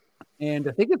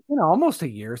I think it's been almost a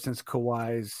year since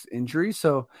Kawhi's injury.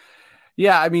 So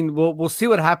Yeah, I mean, we'll see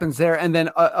what happens there. And then,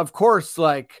 of course,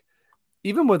 like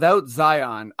even without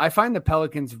Zion, I find the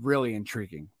Pelicans really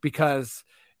intriguing because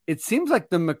it seems like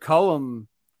the McCollum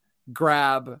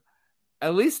grab,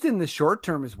 at least in the short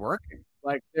term, is working.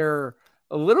 Like they're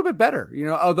a little bit better,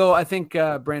 although I think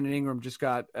Brandon Ingram just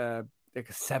got like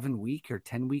a 7-week or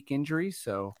 10-week injury.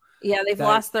 So Yeah, they've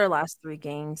lost their last 3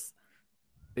 games.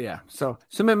 Yeah, so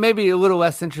maybe a little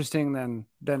less interesting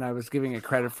than I was giving it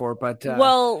credit for, but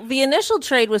well, the initial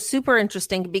trade was super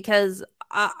interesting because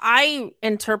I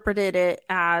interpreted it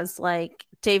as like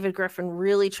David Griffin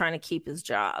really trying to keep his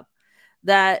job,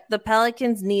 that the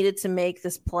Pelicans needed to make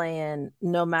this play-in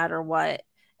no matter what,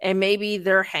 and maybe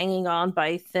they're hanging on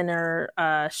by thinner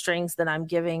strings than I'm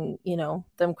giving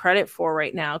them credit for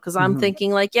right now, because I'm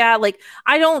thinking like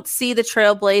I don't see the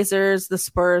Trailblazers, the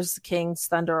Spurs, the Kings,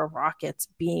 Thunder, or Rockets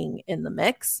being in the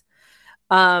mix.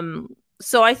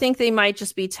 So I think they might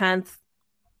just be 10th.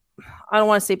 I don't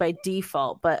want to say by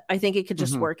default, but I think it could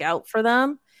just work out for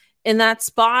them in that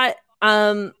spot.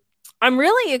 I'm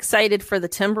really excited for the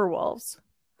Timberwolves.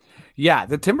 Yeah,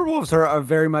 the Timberwolves are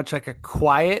very much like a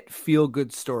quiet,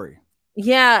 feel-good story.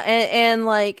 Yeah, and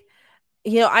like,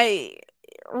 I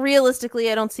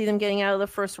realistically, I don't see them getting out of the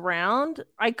first round.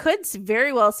 I could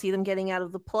very well see them getting out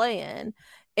of the play-in.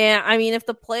 And I mean, if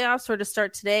the playoffs were to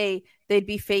start today, they'd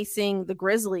be facing the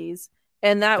Grizzlies,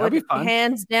 and that would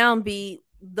hands down be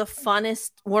the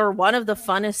funnest or one of the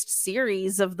funnest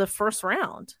series of the first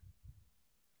round.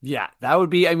 Yeah, that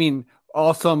would be, I mean,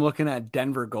 also I'm looking at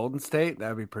Denver Golden State. That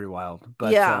would be pretty wild.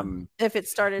 But yeah, if it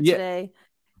started today.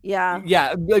 Yeah.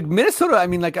 Yeah. Like Minnesota, I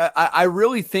mean, like I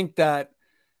really think that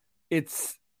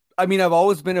I've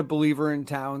always been a believer in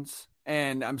Towns,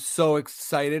 and I'm so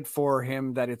excited for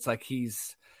him that it's like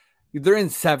they're in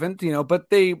 7th, but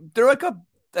they're like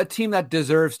a team that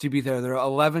deserves to be there. They're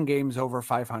 11 games over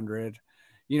 500,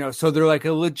 so they're like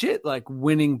a legit like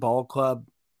winning ball club.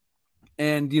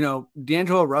 And,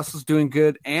 D'Angelo Russell's doing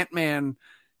good. Ant-Man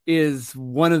is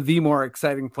one of the more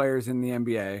exciting players in the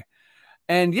NBA.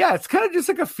 And yeah, it's kind of just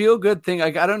like a feel good thing.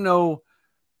 Like, I don't know.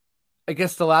 I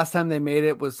guess the last time they made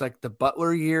it was like the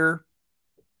Butler year,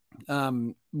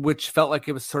 which felt like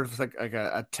it was sort of like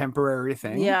a temporary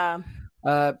thing. Yeah.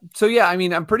 So yeah, I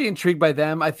mean, I'm pretty intrigued by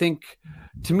them. I think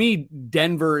to me,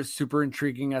 Denver is super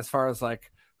intriguing as far as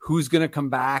like who's going to come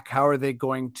back. How are they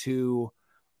going to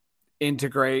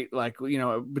integrate, like,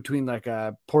 between like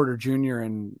Porter Jr.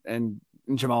 and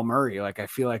Jamal Murray? Like, I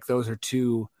feel like those are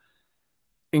 2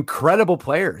 incredible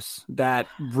players that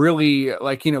really,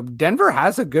 like, Denver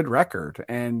has a good record,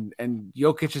 and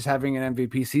Jokic is having an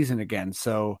MVP season again.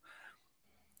 So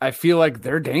I feel like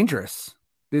they're dangerous.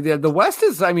 The West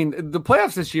is, I mean, the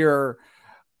playoffs this year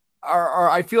are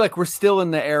I feel like we're still in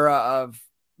the era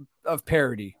of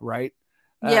parity, right?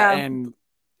 Yeah.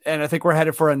 And I think we're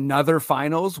headed for another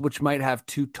finals, which might have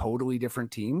 2 totally different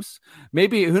teams.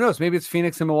 Maybe, who knows? Maybe it's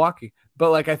Phoenix and Milwaukee.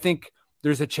 But like, I think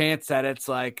there's a chance that it's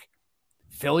like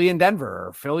Philly and Denver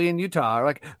or Philly and Utah. Or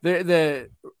like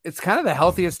it's kind of the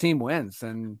healthiest team wins.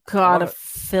 And God, a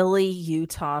Philly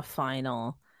Utah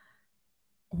final.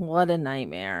 What a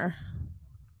nightmare.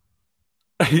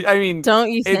 I mean,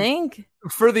 don't you think?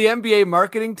 For the NBA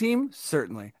marketing team,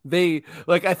 certainly. They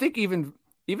like, I think even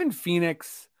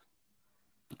Phoenix.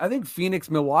 I think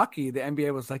Phoenix, Milwaukee, the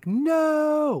NBA was like,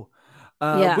 no.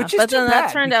 Which is but then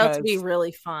that turned out to be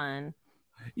really fun.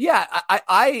 Yeah,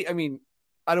 I mean,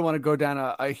 I don't want to go down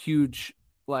a huge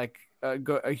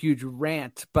a huge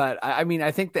rant, but I mean,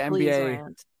 I think the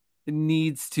NBA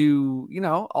needs to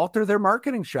alter their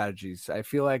marketing strategies. I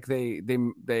feel like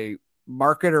they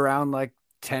market around like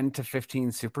 10 to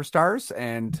 15 superstars,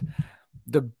 and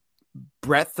the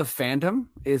breadth of fandom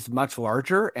is much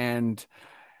larger. And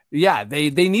yeah, they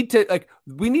need to, like,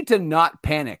 we need to not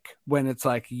panic when it's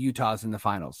like Utah's in the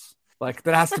finals. Like,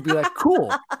 that has to be like, cool,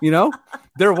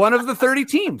 they're one of the 30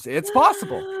 teams. It's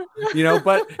possible,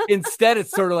 but instead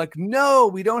it's sort of like, no,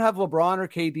 we don't have LeBron or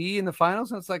KD in the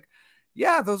finals. And it's like,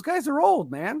 yeah, those guys are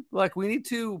old, man. Like, we need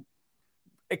to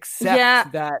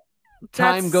accept that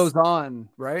time goes on,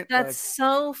 right? That's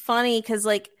so funny. Cause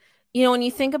like, when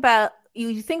you think about,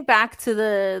 you think back to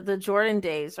the Jordan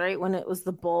days, right? When it was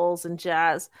the Bulls and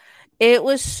Jazz, it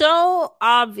was so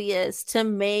obvious to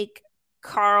make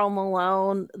Karl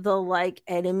Malone the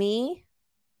enemy.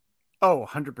 Oh,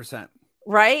 100%.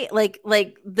 Right? Like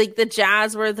the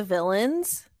Jazz were the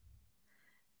villains.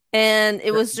 And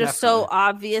it was just so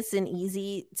obvious and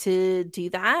easy to do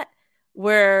that.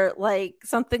 Where like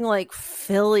something like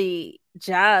Philly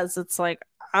Jazz, it's like,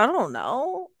 I don't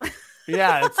know.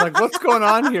 Yeah, it's like, what's going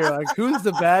on here? Like, who's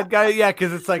the bad guy? Yeah,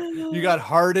 because it's like you got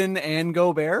Harden and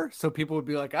Gobert, so people would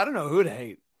be like, I don't know who to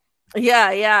hate.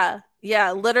 Yeah.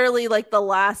 Literally, like the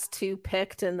last two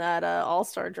picked in that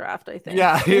All-Star draft, I think.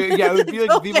 Yeah, it would be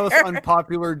like the most Gobert.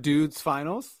 unpopular dudes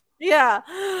finals. Yeah.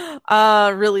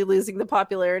 Really losing the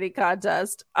popularity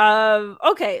contest.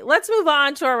 Okay, let's move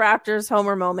on to our Raptors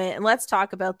homer moment and let's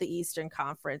talk about the Eastern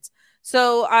Conference.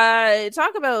 So,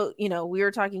 talk about, we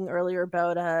were talking earlier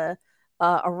about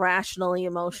irrationally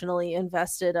emotionally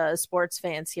invested sports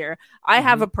fans here. I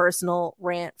have a personal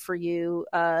rant for you,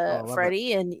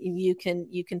 Freddie, and you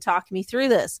can talk me through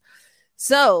this.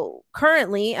 So,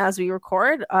 currently as we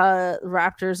record,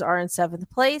 Raptors are in 7th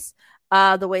place.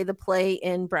 The way the play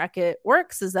in bracket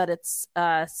works is that it's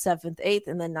 7th, 8th,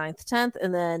 and then 9th, 10th.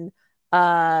 And then,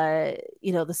 the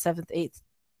 7th, 8th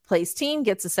place team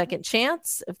gets a second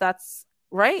chance, if that's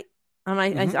right.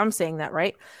 I'm saying that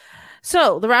right.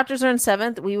 So the Raptors are in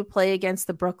 7th. We would play against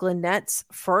the Brooklyn Nets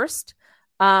first.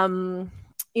 By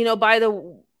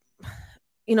the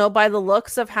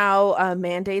looks of how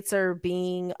mandates are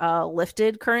being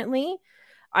lifted currently,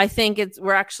 I think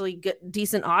we're actually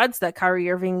decent odds that Kyrie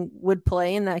Irving would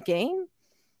play in that game.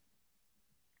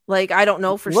 Like, I don't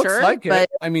know for sure, like but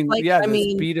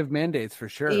the speed of mandates for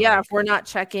sure. Yeah, if we're not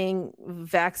checking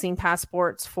vaccine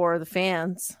passports for the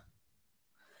fans,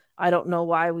 I don't know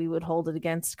why we would hold it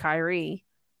against Kyrie.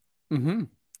 Mm-hmm.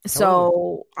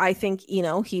 So I think,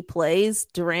 he plays.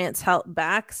 Durant's helped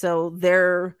back, so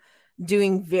they're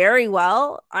doing very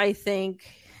well. I think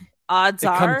odds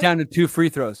are... It comes down to 2 free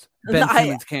throws. Ben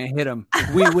Simmons can't hit them.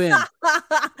 We win.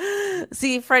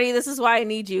 See, Freddie, this is why I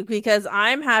need you, because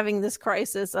I'm having this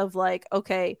crisis of like,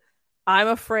 okay, I'm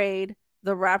afraid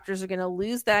the Raptors are going to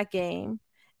lose that game.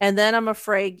 And then I'm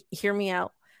afraid, hear me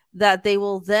out, that they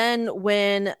will then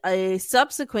win a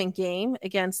subsequent game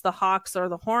against the Hawks or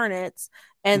the Hornets.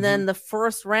 And then the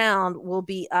first round will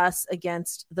be us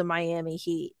against the Miami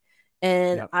Heat.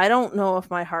 And I don't know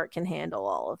if my heart can handle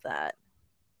all of that.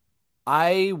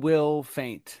 I will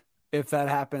faint if that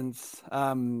happens.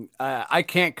 I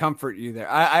can't comfort you there.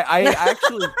 I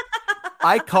actually,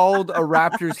 I called a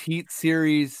Raptors Heat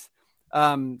series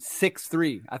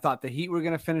 6-3. I thought the Heat were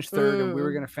going to finish 3rd and we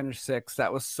were going to finish 6th.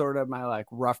 That was sort of my like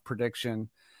rough prediction.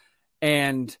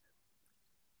 And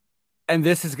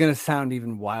this is going to sound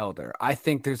even wilder. I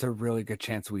think there's a really good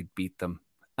chance we'd beat them.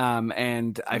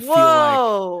 And I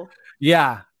feel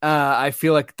like, I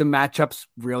feel like the matchup's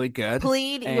really good.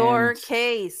 Plead your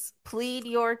case.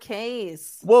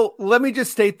 Well, let me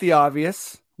just state the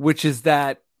obvious, which is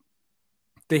that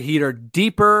the Heat are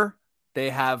deeper.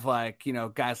 They have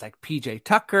guys like PJ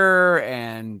Tucker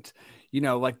and,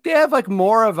 they have like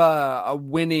more of a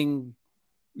winning,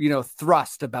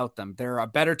 thrust about them. They're a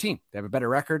better team. They have a better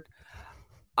record.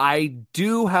 I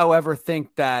do, however,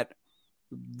 think that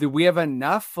we have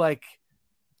enough like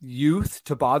youth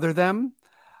to bother them.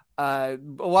 A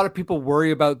lot of people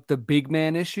worry about the big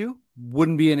man issue.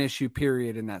 Wouldn't be an issue,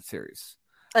 period, in that series.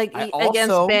 Like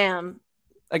against Bam.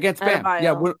 Against Bam.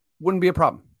 Yeah, wouldn't be a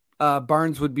problem.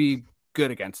 Barnes would be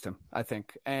good against him, I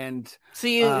think. And so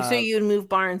you'd move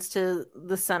Barnes to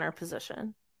the center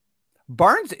position.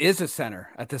 Barnes is a center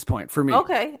at this point for me.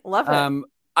 Okay, love it.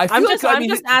 I'm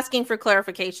just asking for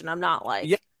clarification. I'm not like...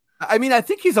 Yeah, I mean, I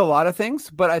think he's a lot of things,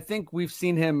 but I think we've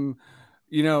seen him,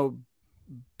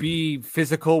 be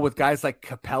physical with guys like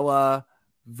Capella,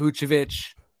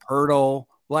 Vucevic, Hurdle,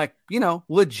 like,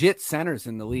 legit centers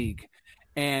in the league.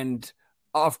 And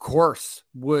of course,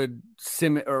 would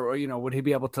he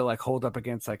be able to like hold up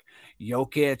against like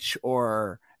Jokic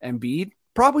or Embiid?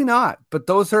 Probably not, but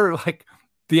those are like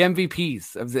the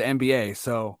MVPs of the NBA.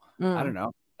 So I don't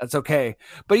know. That's okay.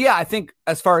 But yeah, I think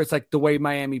as far as like the way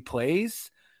Miami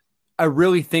plays, I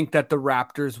really think that the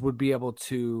Raptors would be able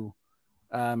to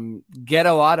get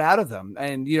a lot out of them.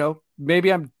 And,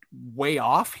 maybe I'm way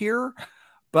off here,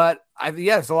 but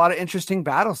there's a lot of interesting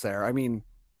battles there. I mean,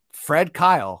 Fred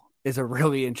Kyle is a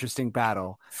really interesting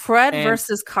battle. Fred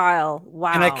versus Kyle.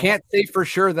 Wow. And I can't say for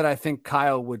sure that I think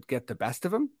Kyle would get the best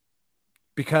of him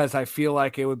because I feel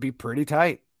like it would be pretty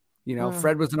tight.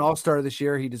 Fred was an all-star this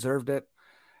year. He deserved it.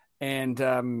 And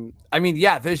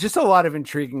there's just a lot of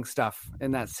intriguing stuff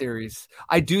in that series.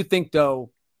 I do think, though,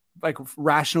 like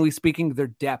rationally speaking, their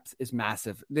depth is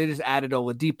massive. They just added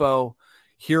Oladipo,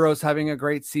 Hero's having a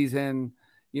great season,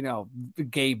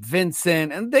 Gabe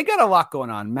Vincent, and they got a lot going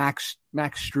on. Max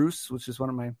Strus, which is one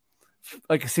of my,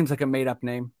 it seems like a made up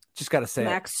name. Just got to say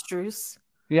Max Strus.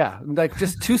 Yeah. Like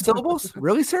just 2 syllables.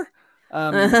 Really, sir?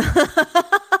 You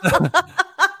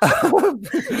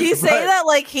say that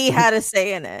like he had a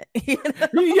say in it.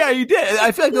 Yeah, he did.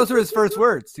 I feel like those were his first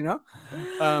words,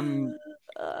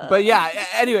 But yeah,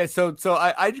 anyway, so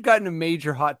I got into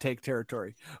major hot take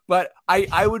territory, but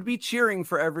I would be cheering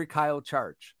for every Kyle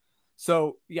charge.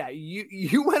 So yeah,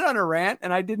 you went on a rant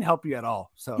and I didn't help you at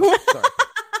all. So sorry.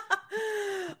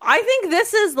 I think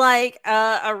this is like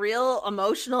a real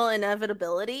emotional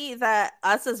inevitability that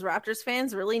us as Raptors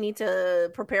fans really need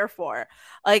to prepare for.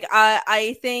 Like,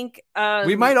 I think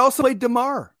we might also play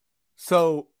DeMar.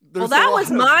 So that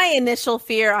was my initial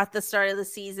fear at the start of the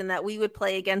season, that we would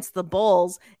play against the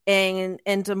Bulls and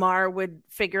DeMar would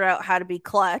figure out how to be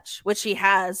clutch, which he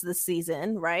has this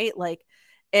season, right? Like,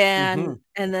 and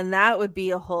then that would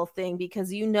be a whole thing, because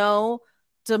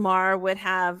DeMar would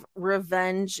have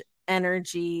revenge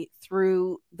energy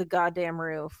through the goddamn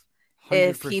roof 100%.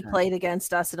 If he played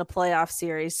against us in a playoff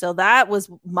series. So that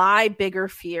was my bigger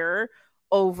fear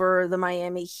over the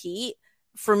Miami Heat.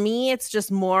 For me, it's just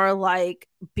more like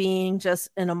being just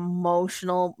an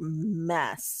emotional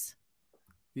mess.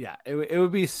 Yeah, it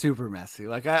would be super messy.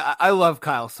 Like I love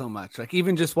Kyle so much. Like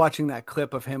even just watching that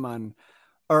clip of him on,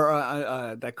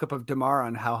 or that clip of DeMar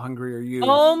on How Hungry Are You?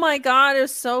 Oh my God, it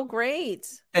was so great.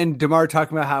 And DeMar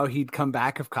talking about how he'd come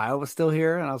back if Kyle was still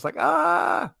here. And I was like,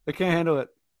 I can't handle it.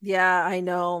 Yeah, I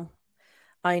know.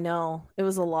 It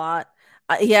was a lot.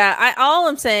 All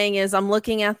I'm saying is I'm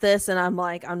looking at this and I'm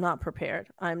like, I'm not prepared.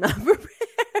 I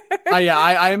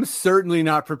am certainly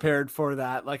not prepared for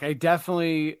that. Like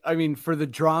for the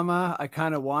drama, I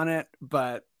kind of want it,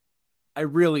 but I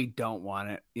really don't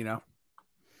want it,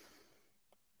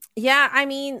 Yeah, I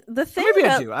mean, the thing maybe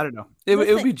I do. I don't know. It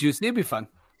would be juicy. It'd be fun.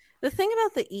 The thing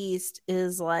about the East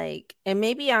is like, and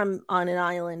maybe I'm on an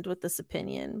island with this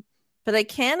opinion, but I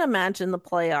can't imagine the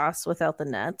playoffs without the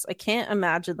Nets. I can't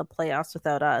imagine the playoffs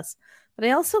without us, but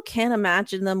I also can't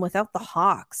imagine them without the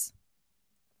Hawks.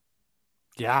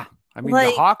 Yeah. I mean,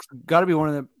 the Hawks got to be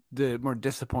one of the more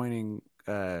disappointing.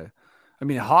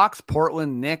 Hawks,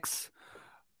 Portland, Knicks.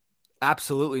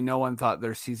 Absolutely no one thought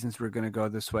their seasons were going to go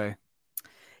this way.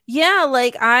 Yeah,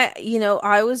 like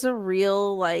I was a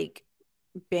real like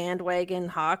bandwagon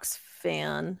Hawks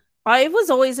fan. I was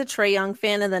always a Trae Young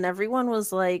fan, and then everyone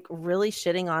was like really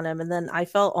shitting on him, and then I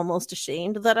felt almost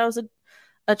ashamed that I was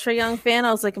a Trae Young fan.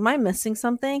 I was like, am I missing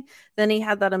something? Then he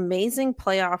had that amazing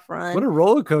playoff run. What a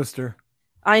roller coaster.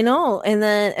 I know. And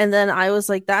then I was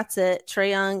like, that's it. Trae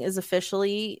Young is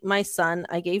officially my son.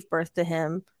 I gave birth to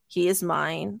him. He is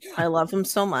mine. I love him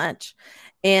so much.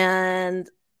 And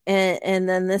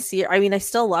then this year, I mean, I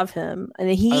still love him, and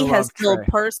he has still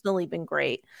personally been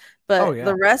great, but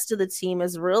the rest of the team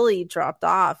has really dropped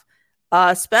off,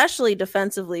 especially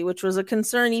defensively, which was a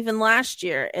concern even last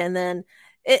year. And then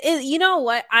you know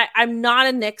what? I'm not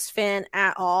a Knicks fan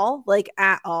at all,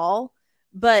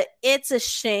 but it's a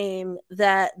shame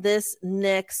that this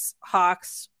Knicks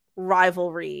Hawks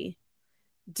rivalry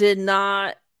did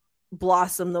not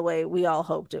blossom the way we all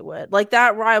hoped it would. Like,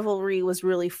 that rivalry was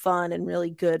really fun and really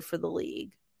good for the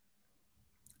league.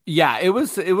 Yeah, it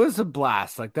was a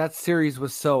blast. Like, that series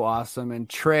was so awesome, and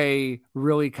Trae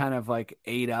really kind of like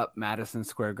ate up Madison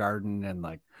Square Garden and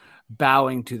like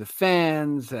bowing to the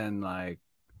fans, and like,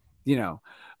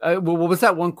 what was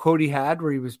that one quote he had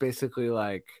where he was basically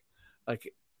like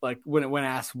when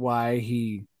asked why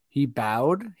he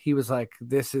bowed, he was like,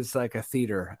 "This is like a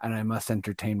theater, and I must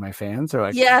entertain my fans." Or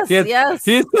like, yes.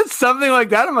 He said something like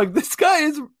that. I'm like, this guy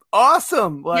is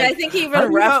awesome. Like, yeah, I think he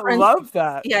even referenced. Love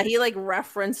that. Yeah, he like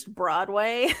referenced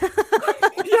Broadway.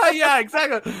 yeah,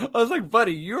 exactly. I was like,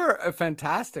 buddy, you're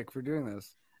fantastic for doing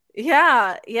this.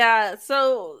 Yeah.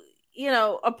 So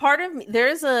a part of me,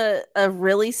 there's a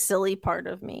really silly part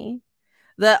of me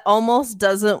that almost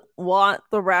doesn't want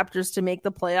the Raptors to make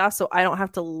the playoffs, so I don't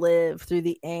have to live through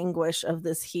the anguish of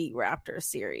this Heat Raptors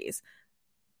series.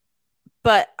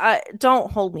 But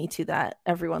don't hold me to that,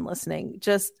 everyone listening.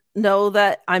 Just know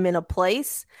that I'm in a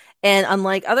place, and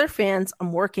unlike other fans,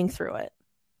 I'm working through it.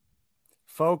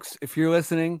 Folks, if you're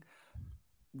listening,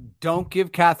 don't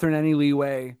give Catherine any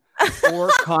leeway or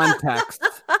context.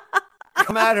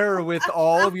 Come at her with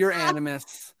all of your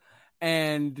animus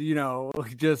and,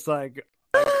 just like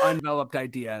undeveloped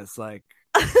ideas. Like,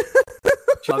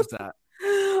 she loves that.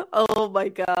 Oh my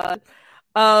God.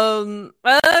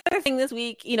 Another thing this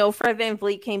week, Fred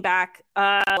VanVleet came back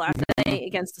last night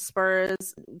against the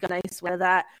Spurs. Got a nice win of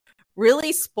that.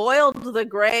 Really spoiled the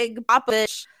Greg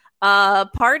Popovich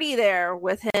party there,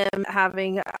 with him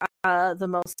having the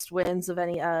most wins of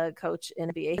any coach in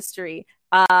NBA history.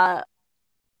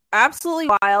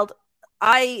 Absolutely wild.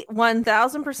 I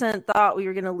 1000% thought we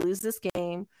were going to lose this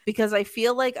game because I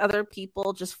feel like other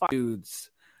people just dudes.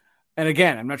 And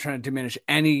again, I'm not trying to diminish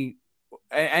anything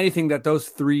that those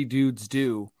three dudes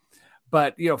do,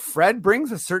 but Fred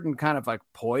brings a certain kind of like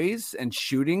poise and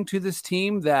shooting to this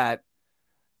team that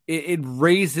it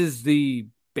raises the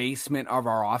basement of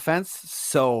our offense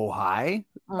so high,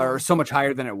 or so much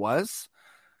higher than it was.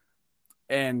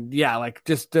 And yeah, like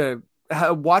just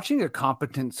watching a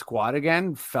competent squad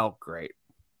again felt great.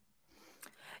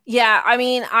 Yeah, I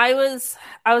mean, I was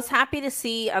happy to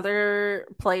see other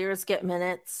players get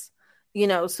minutes,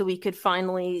 so we could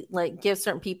finally like give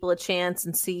certain people a chance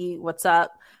and see what's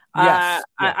up. Yes,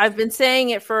 yes. I've been saying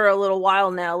it for a little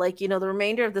while now. Like, the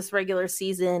remainder of this regular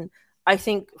season, I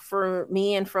think for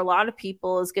me and for a lot of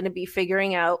people is going to be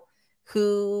figuring out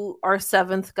who our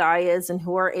seventh guy is and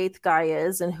who our eighth guy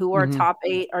is and who our top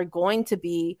eight are going to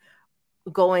be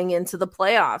going into the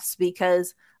playoffs,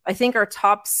 because I think our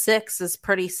top six is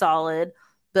pretty solid,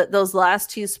 but those last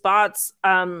two spots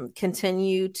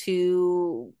continue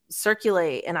to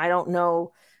circulate, and I don't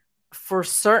know for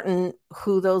certain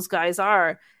who those guys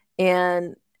are.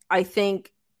 And I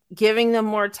think giving them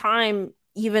more time,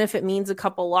 even if it means a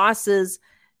couple losses,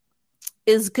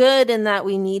 is good, in that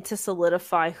we need to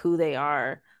solidify who they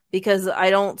are, because I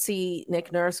don't see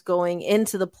Nick Nurse going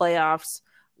into the playoffs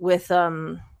with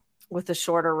a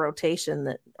shorter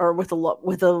rotation or with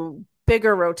a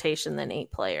bigger rotation than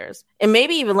 8 players, and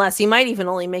maybe even less. He might even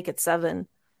only make it 7.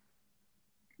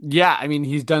 Yeah, I mean,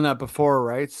 he's done that before,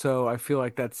 right? So I feel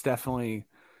like that's definitely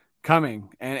coming,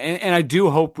 and I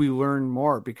do hope we learn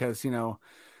more, because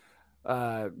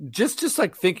just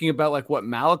like thinking about like what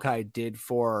Malachi did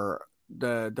for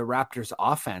the Raptors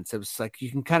offense, it was like you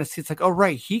can kind of see it's like, oh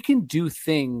right, he can do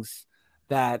things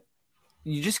that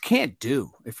you just can't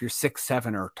do if you're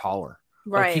 6'7" or taller.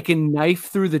 Right. Like he can knife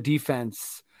through the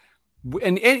defense,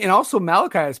 and also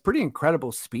Malachi has pretty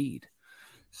incredible speed.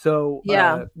 So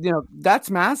yeah,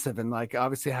 that's massive, and like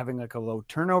obviously having like a low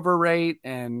turnover rate,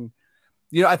 and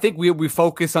I think we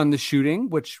focus on the shooting,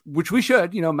 which we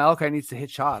should. Malachi needs to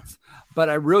hit shots, but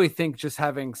I really think just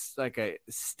having like a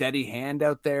steady hand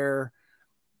out there,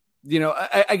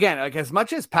 again, like as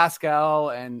much as Pascal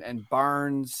and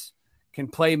Barnes can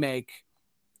play make,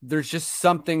 there's just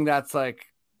something that's like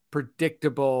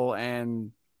predictable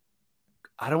and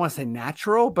I don't want to say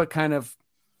natural, but kind of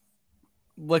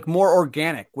like more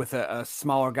organic with a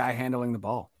smaller guy handling the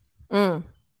ball.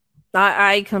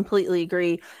 I completely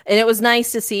agree. And it was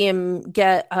nice to see him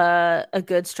get a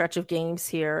good stretch of games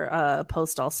here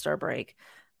post All-Star break.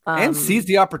 And seize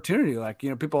the opportunity. Like,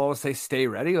 people always say stay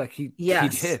ready. Like he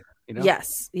did.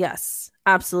 Yes,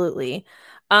 absolutely.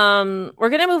 We're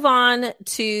going to move on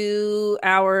to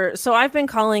so I've been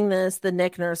calling this the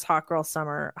Nick Nurse Hot Girl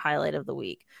Summer highlight of the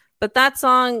week. But that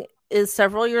song is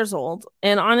several years old.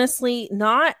 And honestly,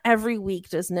 not every week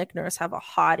does Nick Nurse have a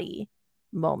hottie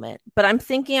moment. But I'm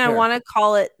thinking I want to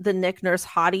call it the Nick Nurse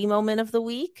hottie moment of the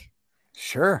week.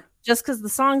 Sure. Just because the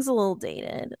song's a little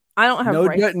dated. I don't have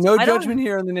no judgment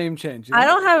here on the name change. I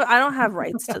don't have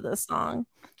rights to this song.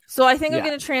 So I think I'm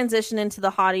going to transition into the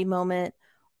hottie moment.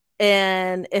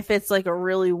 And if it's like a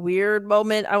really weird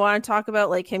moment, I want to talk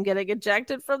about like him getting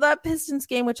ejected from that Pistons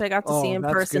game, which I got to see in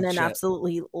person and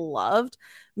absolutely loved.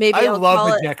 Maybe I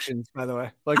love ejections, by the way.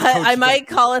 Like I might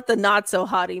call it the not so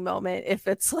hottie moment if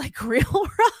it's like real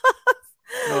rough.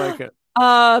 I like it.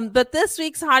 But this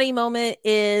week's hottie moment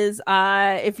is,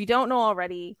 if you don't know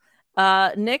already,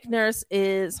 Nick Nurse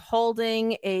is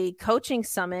holding a coaching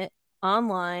summit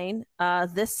online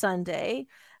this Sunday.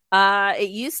 It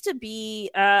used to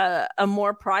be a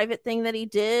more private thing that he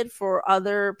did for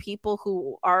other people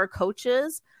who are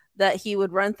coaches that he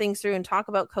would run things through and talk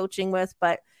about coaching with.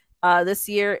 But this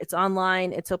year it's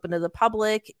online, it's open to the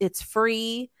public, it's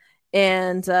free.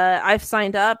 And I've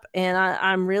signed up and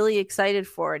I'm really excited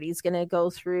for it. He's going to go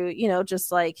through,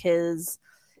 just like his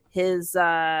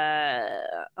why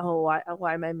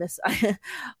am I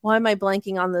why am I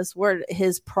blanking on this word?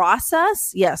 His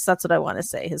process. Yes, that's what I want to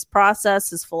say. His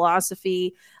process, his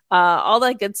philosophy, all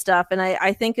that good stuff. And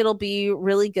I think it'll be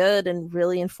really good and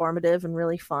really informative and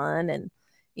really fun. And,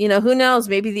 who knows,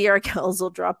 maybe the Arkells will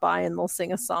drop by and they'll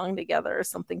sing a song together or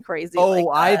something crazy. Like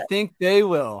that. I think they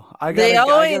will.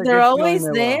 They're always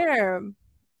there.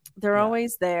 They're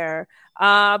always there.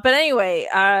 But anyway,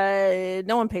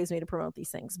 no one pays me to promote these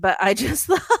things, but I just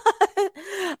thought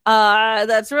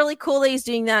that's really cool that he's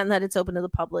doing that and that it's open to the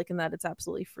public and that it's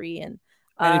absolutely free. And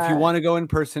if you want to go in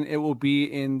person, it will be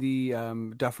in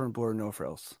the Duffer and Bloor No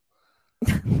Frills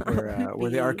where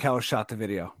the Arkell shot the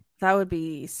video. That would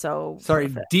be so sorry,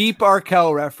 perfect. Deep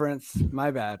Arkell reference.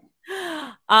 My bad.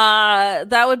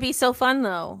 That would be so fun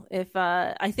though. If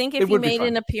I think if you made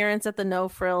an appearance at the No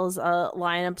Frills,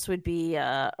 lineups would be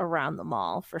around the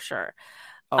mall for sure.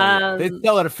 Oh, yeah. They'd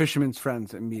sell it to Fisherman's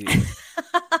Friends immediately.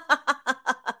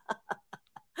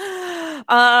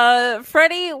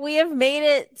 Freddie, we have made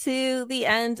it to the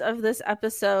end of this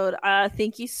episode.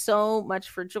 Thank you so much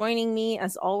for joining me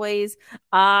as always.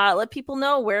 Let people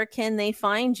know, where can they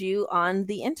find you on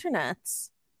the internets?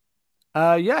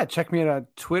 Yeah, check me out on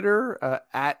Twitter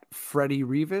at Freddie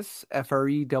Rivas,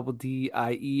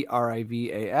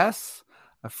 FredDieRivas,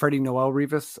 Freddie Noel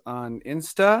Rivas on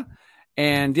Insta.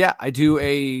 And yeah, I do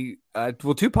two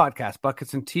podcasts,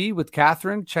 Buckets and Tea with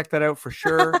Catherine. Check that out for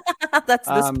sure. That's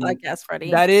this podcast,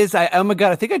 Freddie. That is, oh my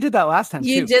God, I think I did that last time.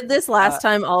 You did this last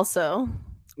time also.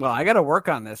 Well, I got to work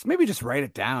on this. Maybe just write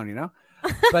it down, you know?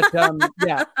 But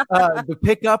the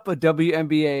Pick Up a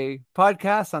WNBA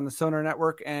podcast on the Sonar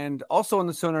Network, and also on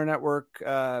the Sonar Network,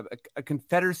 a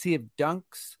Confederacy of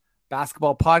Dunks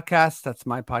basketball podcast. That's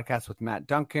my podcast with Matt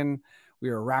Duncan. We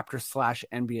are a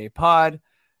Raptors/NBA pod.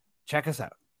 Check us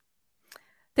out.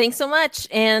 Thanks so much.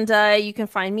 And you can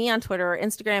find me on Twitter or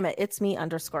Instagram at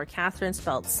itsme_Catherine,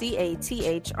 spelled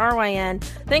CATHRYN.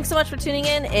 Thanks so much for tuning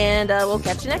in, and we'll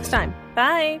catch you next time.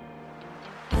 Bye.